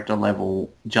character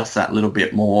level just that little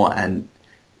bit more, and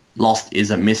Lost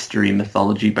is a mystery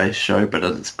mythology-based show, but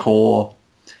at its core,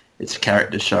 it's a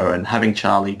character show, and having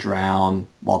Charlie drown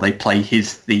while they play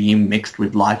his theme mixed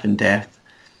with life and death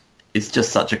is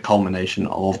just such a culmination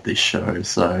of this show.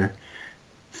 So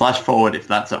Flash Forward, if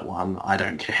that's at 1, I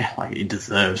don't care. Like, it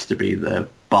deserves to be there,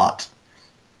 but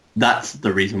that's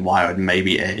the reason why I would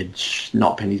maybe edge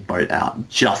Not Penny's Boat out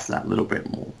just that little bit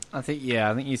more. I think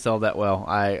you sold that well.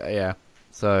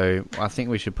 So I think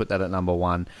we should put that at number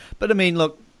 1. But I mean,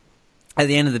 look, at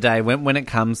the end of the day, when it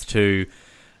comes to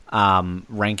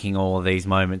ranking all of these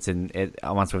moments, and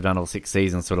once we've done all 6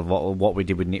 seasons, sort of what we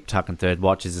did with Nip Tuck and Third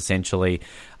Watch is essentially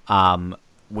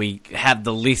we have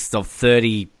the list of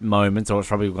 30 moments, or it's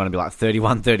probably going to be like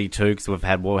 31, 32, because we've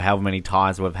had however many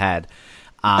ties we've had.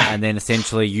 And then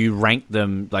essentially you rank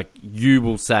them, like you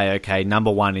will say, okay,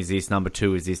 number 1 is this, number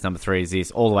 2 is this, number 3 is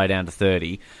this, all the way down to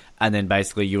 30. And then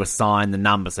basically you assign the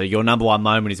number. So your number 1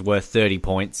 moment is worth 30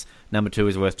 points, number 2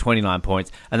 is worth 29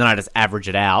 points, and then I just average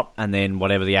it out, and then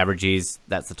whatever the average is,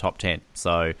 that's the top 10.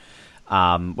 So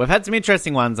we've had some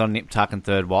interesting ones on Nip Tuck and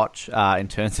Third Watch in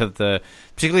terms of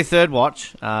particularly Third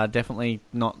Watch. Definitely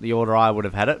not the order I would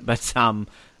have had it, but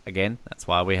again, that's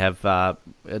why we have a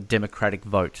democratic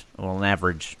vote, or an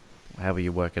average, however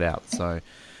you work it out. So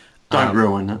don't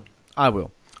ruin it. I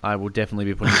will definitely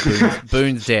be putting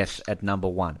Boone's death at number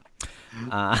 1.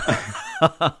 I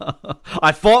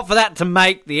fought for that to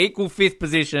make the equal 5th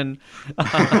position.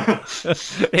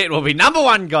 It will be number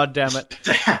 1, goddammit.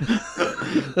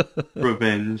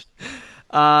 Revenge.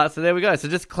 So there we go. So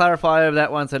just to clarify over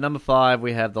that one. So number 5,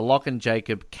 we have the Locke and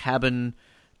Jacob cabin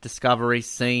discovery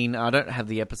scene. I don't have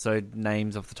the episode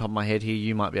names off the top of my head here.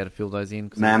 You might be able to fill those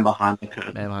in. Man Behind the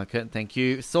Curtain. Man Behind the Curtain, thank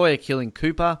you. Sawyer killing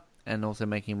Cooper and also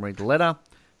making him read the letter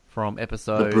from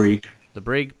episode... The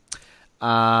Brig.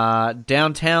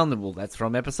 Downtown, well, that's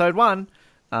from episode 1.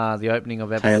 The opening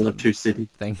of episode... Tale of Two Cities.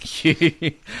 Thank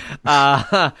you.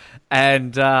 What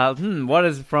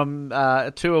is from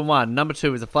 2 and 1? Number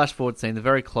 2 is a flash forward scene, the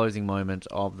very closing moment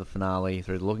of the finale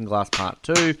through the Looking Glass Part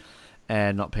 2.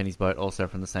 And Not Penny's Boat, also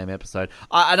from the same episode.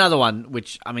 Another one,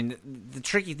 which, I mean, the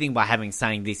tricky thing by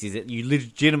saying this is that you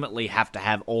legitimately have to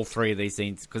have all 3 of these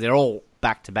scenes, because they're all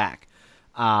back-to-back,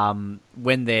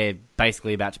 when they're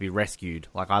basically about to be rescued.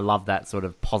 Like, I love that sort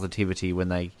of positivity when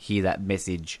they hear that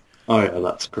message. Oh, yeah,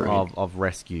 that's great. Of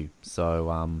rescue.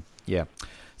 So, yeah.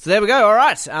 So there we go. All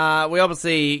right. We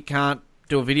obviously can't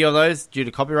do a video of those due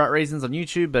to copyright reasons on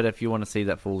YouTube, but if you want to see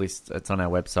that full list, it's on our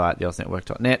website,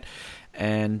 theoznetwork.net.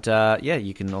 And,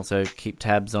 you can also keep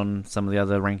tabs on some of the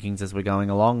other rankings as we're going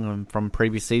along from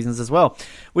previous seasons as well.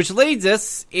 Which leads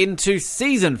us into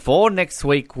Season 4. Next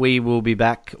week, we will be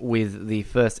back with the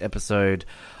first episode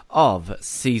of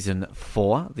Season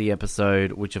 4. The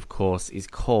episode, which, of course, is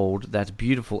called that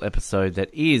beautiful episode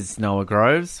that is Noah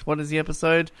Groves. What is the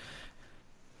episode?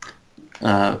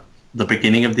 The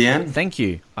beginning of the end. Thank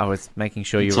you. I was making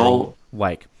sure you were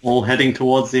awake. All heading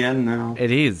towards the end now.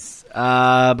 It is.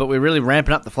 But we're really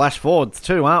ramping up the flash forwards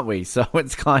too, aren't we? So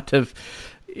it's kind of,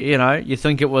 you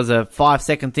think it was a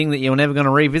 5-second thing that you're never going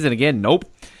to revisit again. Nope.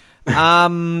 I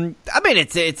mean,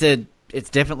 it's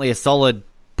definitely a solid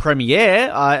premiere.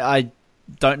 I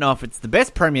don't know if it's the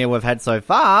best premiere we've had so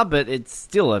far, but it's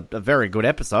still a very good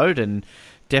episode and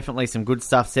definitely some good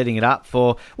stuff setting it up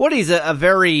for what is a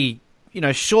very,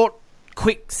 short,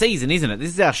 quick season, isn't it? This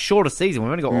is our shortest season.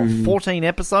 We've only got 14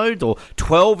 episodes, or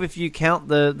 12 if you count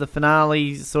the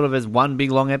finale sort of as one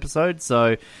big long episode.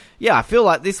 So, yeah, I feel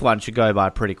like this one should go by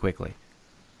pretty quickly.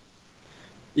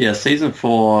 Yeah, season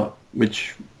 4,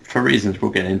 which for reasons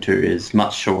we'll get into, is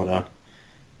much shorter.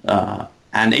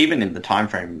 And even in the time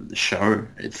frame of the show,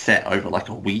 it's set over like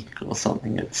a week or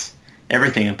something. It's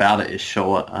everything about it is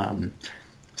short.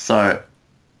 So,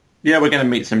 yeah, we're going to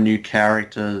meet some new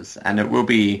characters, and it will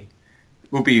be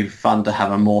fun to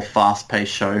have a more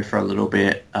fast-paced show for a little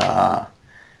bit.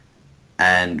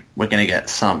 And we're going to get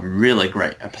some really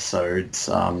great episodes.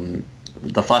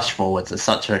 The flash forwards are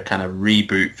such a kind of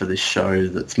reboot for this show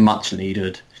that's much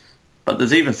needed. But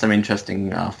there's even some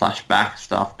interesting flashback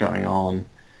stuff going on.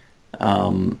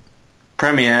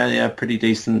 Premiere, yeah, pretty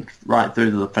decent right through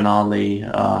to the finale.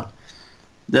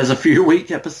 There's a few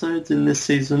weak episodes in this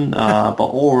season, but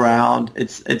all around,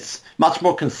 it's much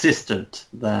more consistent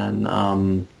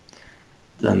than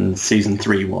season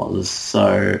 3 was.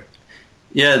 So,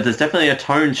 yeah, there's definitely a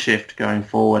tone shift going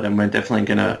forward, and we're definitely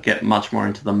going to get much more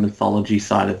into the mythology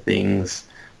side of things.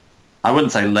 I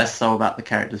wouldn't say less so about the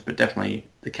characters, but definitely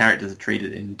the characters are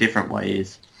treated in different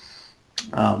ways.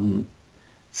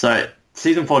 So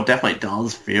season 4 definitely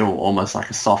does feel almost like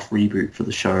a soft reboot for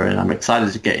the show, and I'm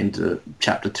excited to get into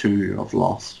chapter 2 of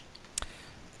Lost.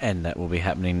 And that will be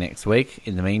happening next week.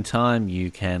 In the meantime,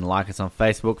 you can like us on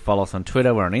Facebook, follow us on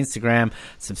Twitter, we're on Instagram,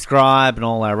 subscribe on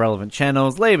all our relevant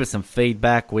channels, leave us some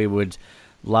feedback. We would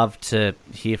love to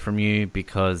hear from you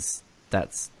because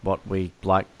that's what we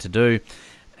like to do.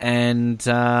 And,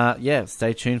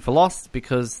 stay tuned for Lost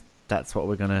because that's what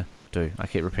we're going to do. I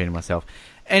keep repeating myself.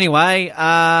 Anyway,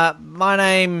 my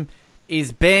name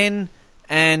is Ben,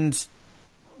 and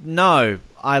no,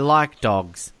 I like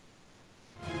dogs.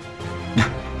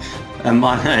 And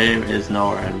my name is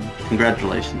Noah, and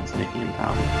congratulations, Nikki and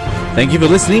Pal. Thank you for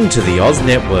listening to the Oz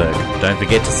Network. Don't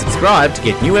forget to subscribe to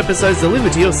get new episodes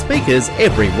delivered to your speakers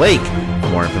every week. For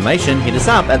more information, hit us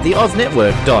up at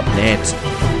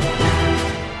theoznetwork.net.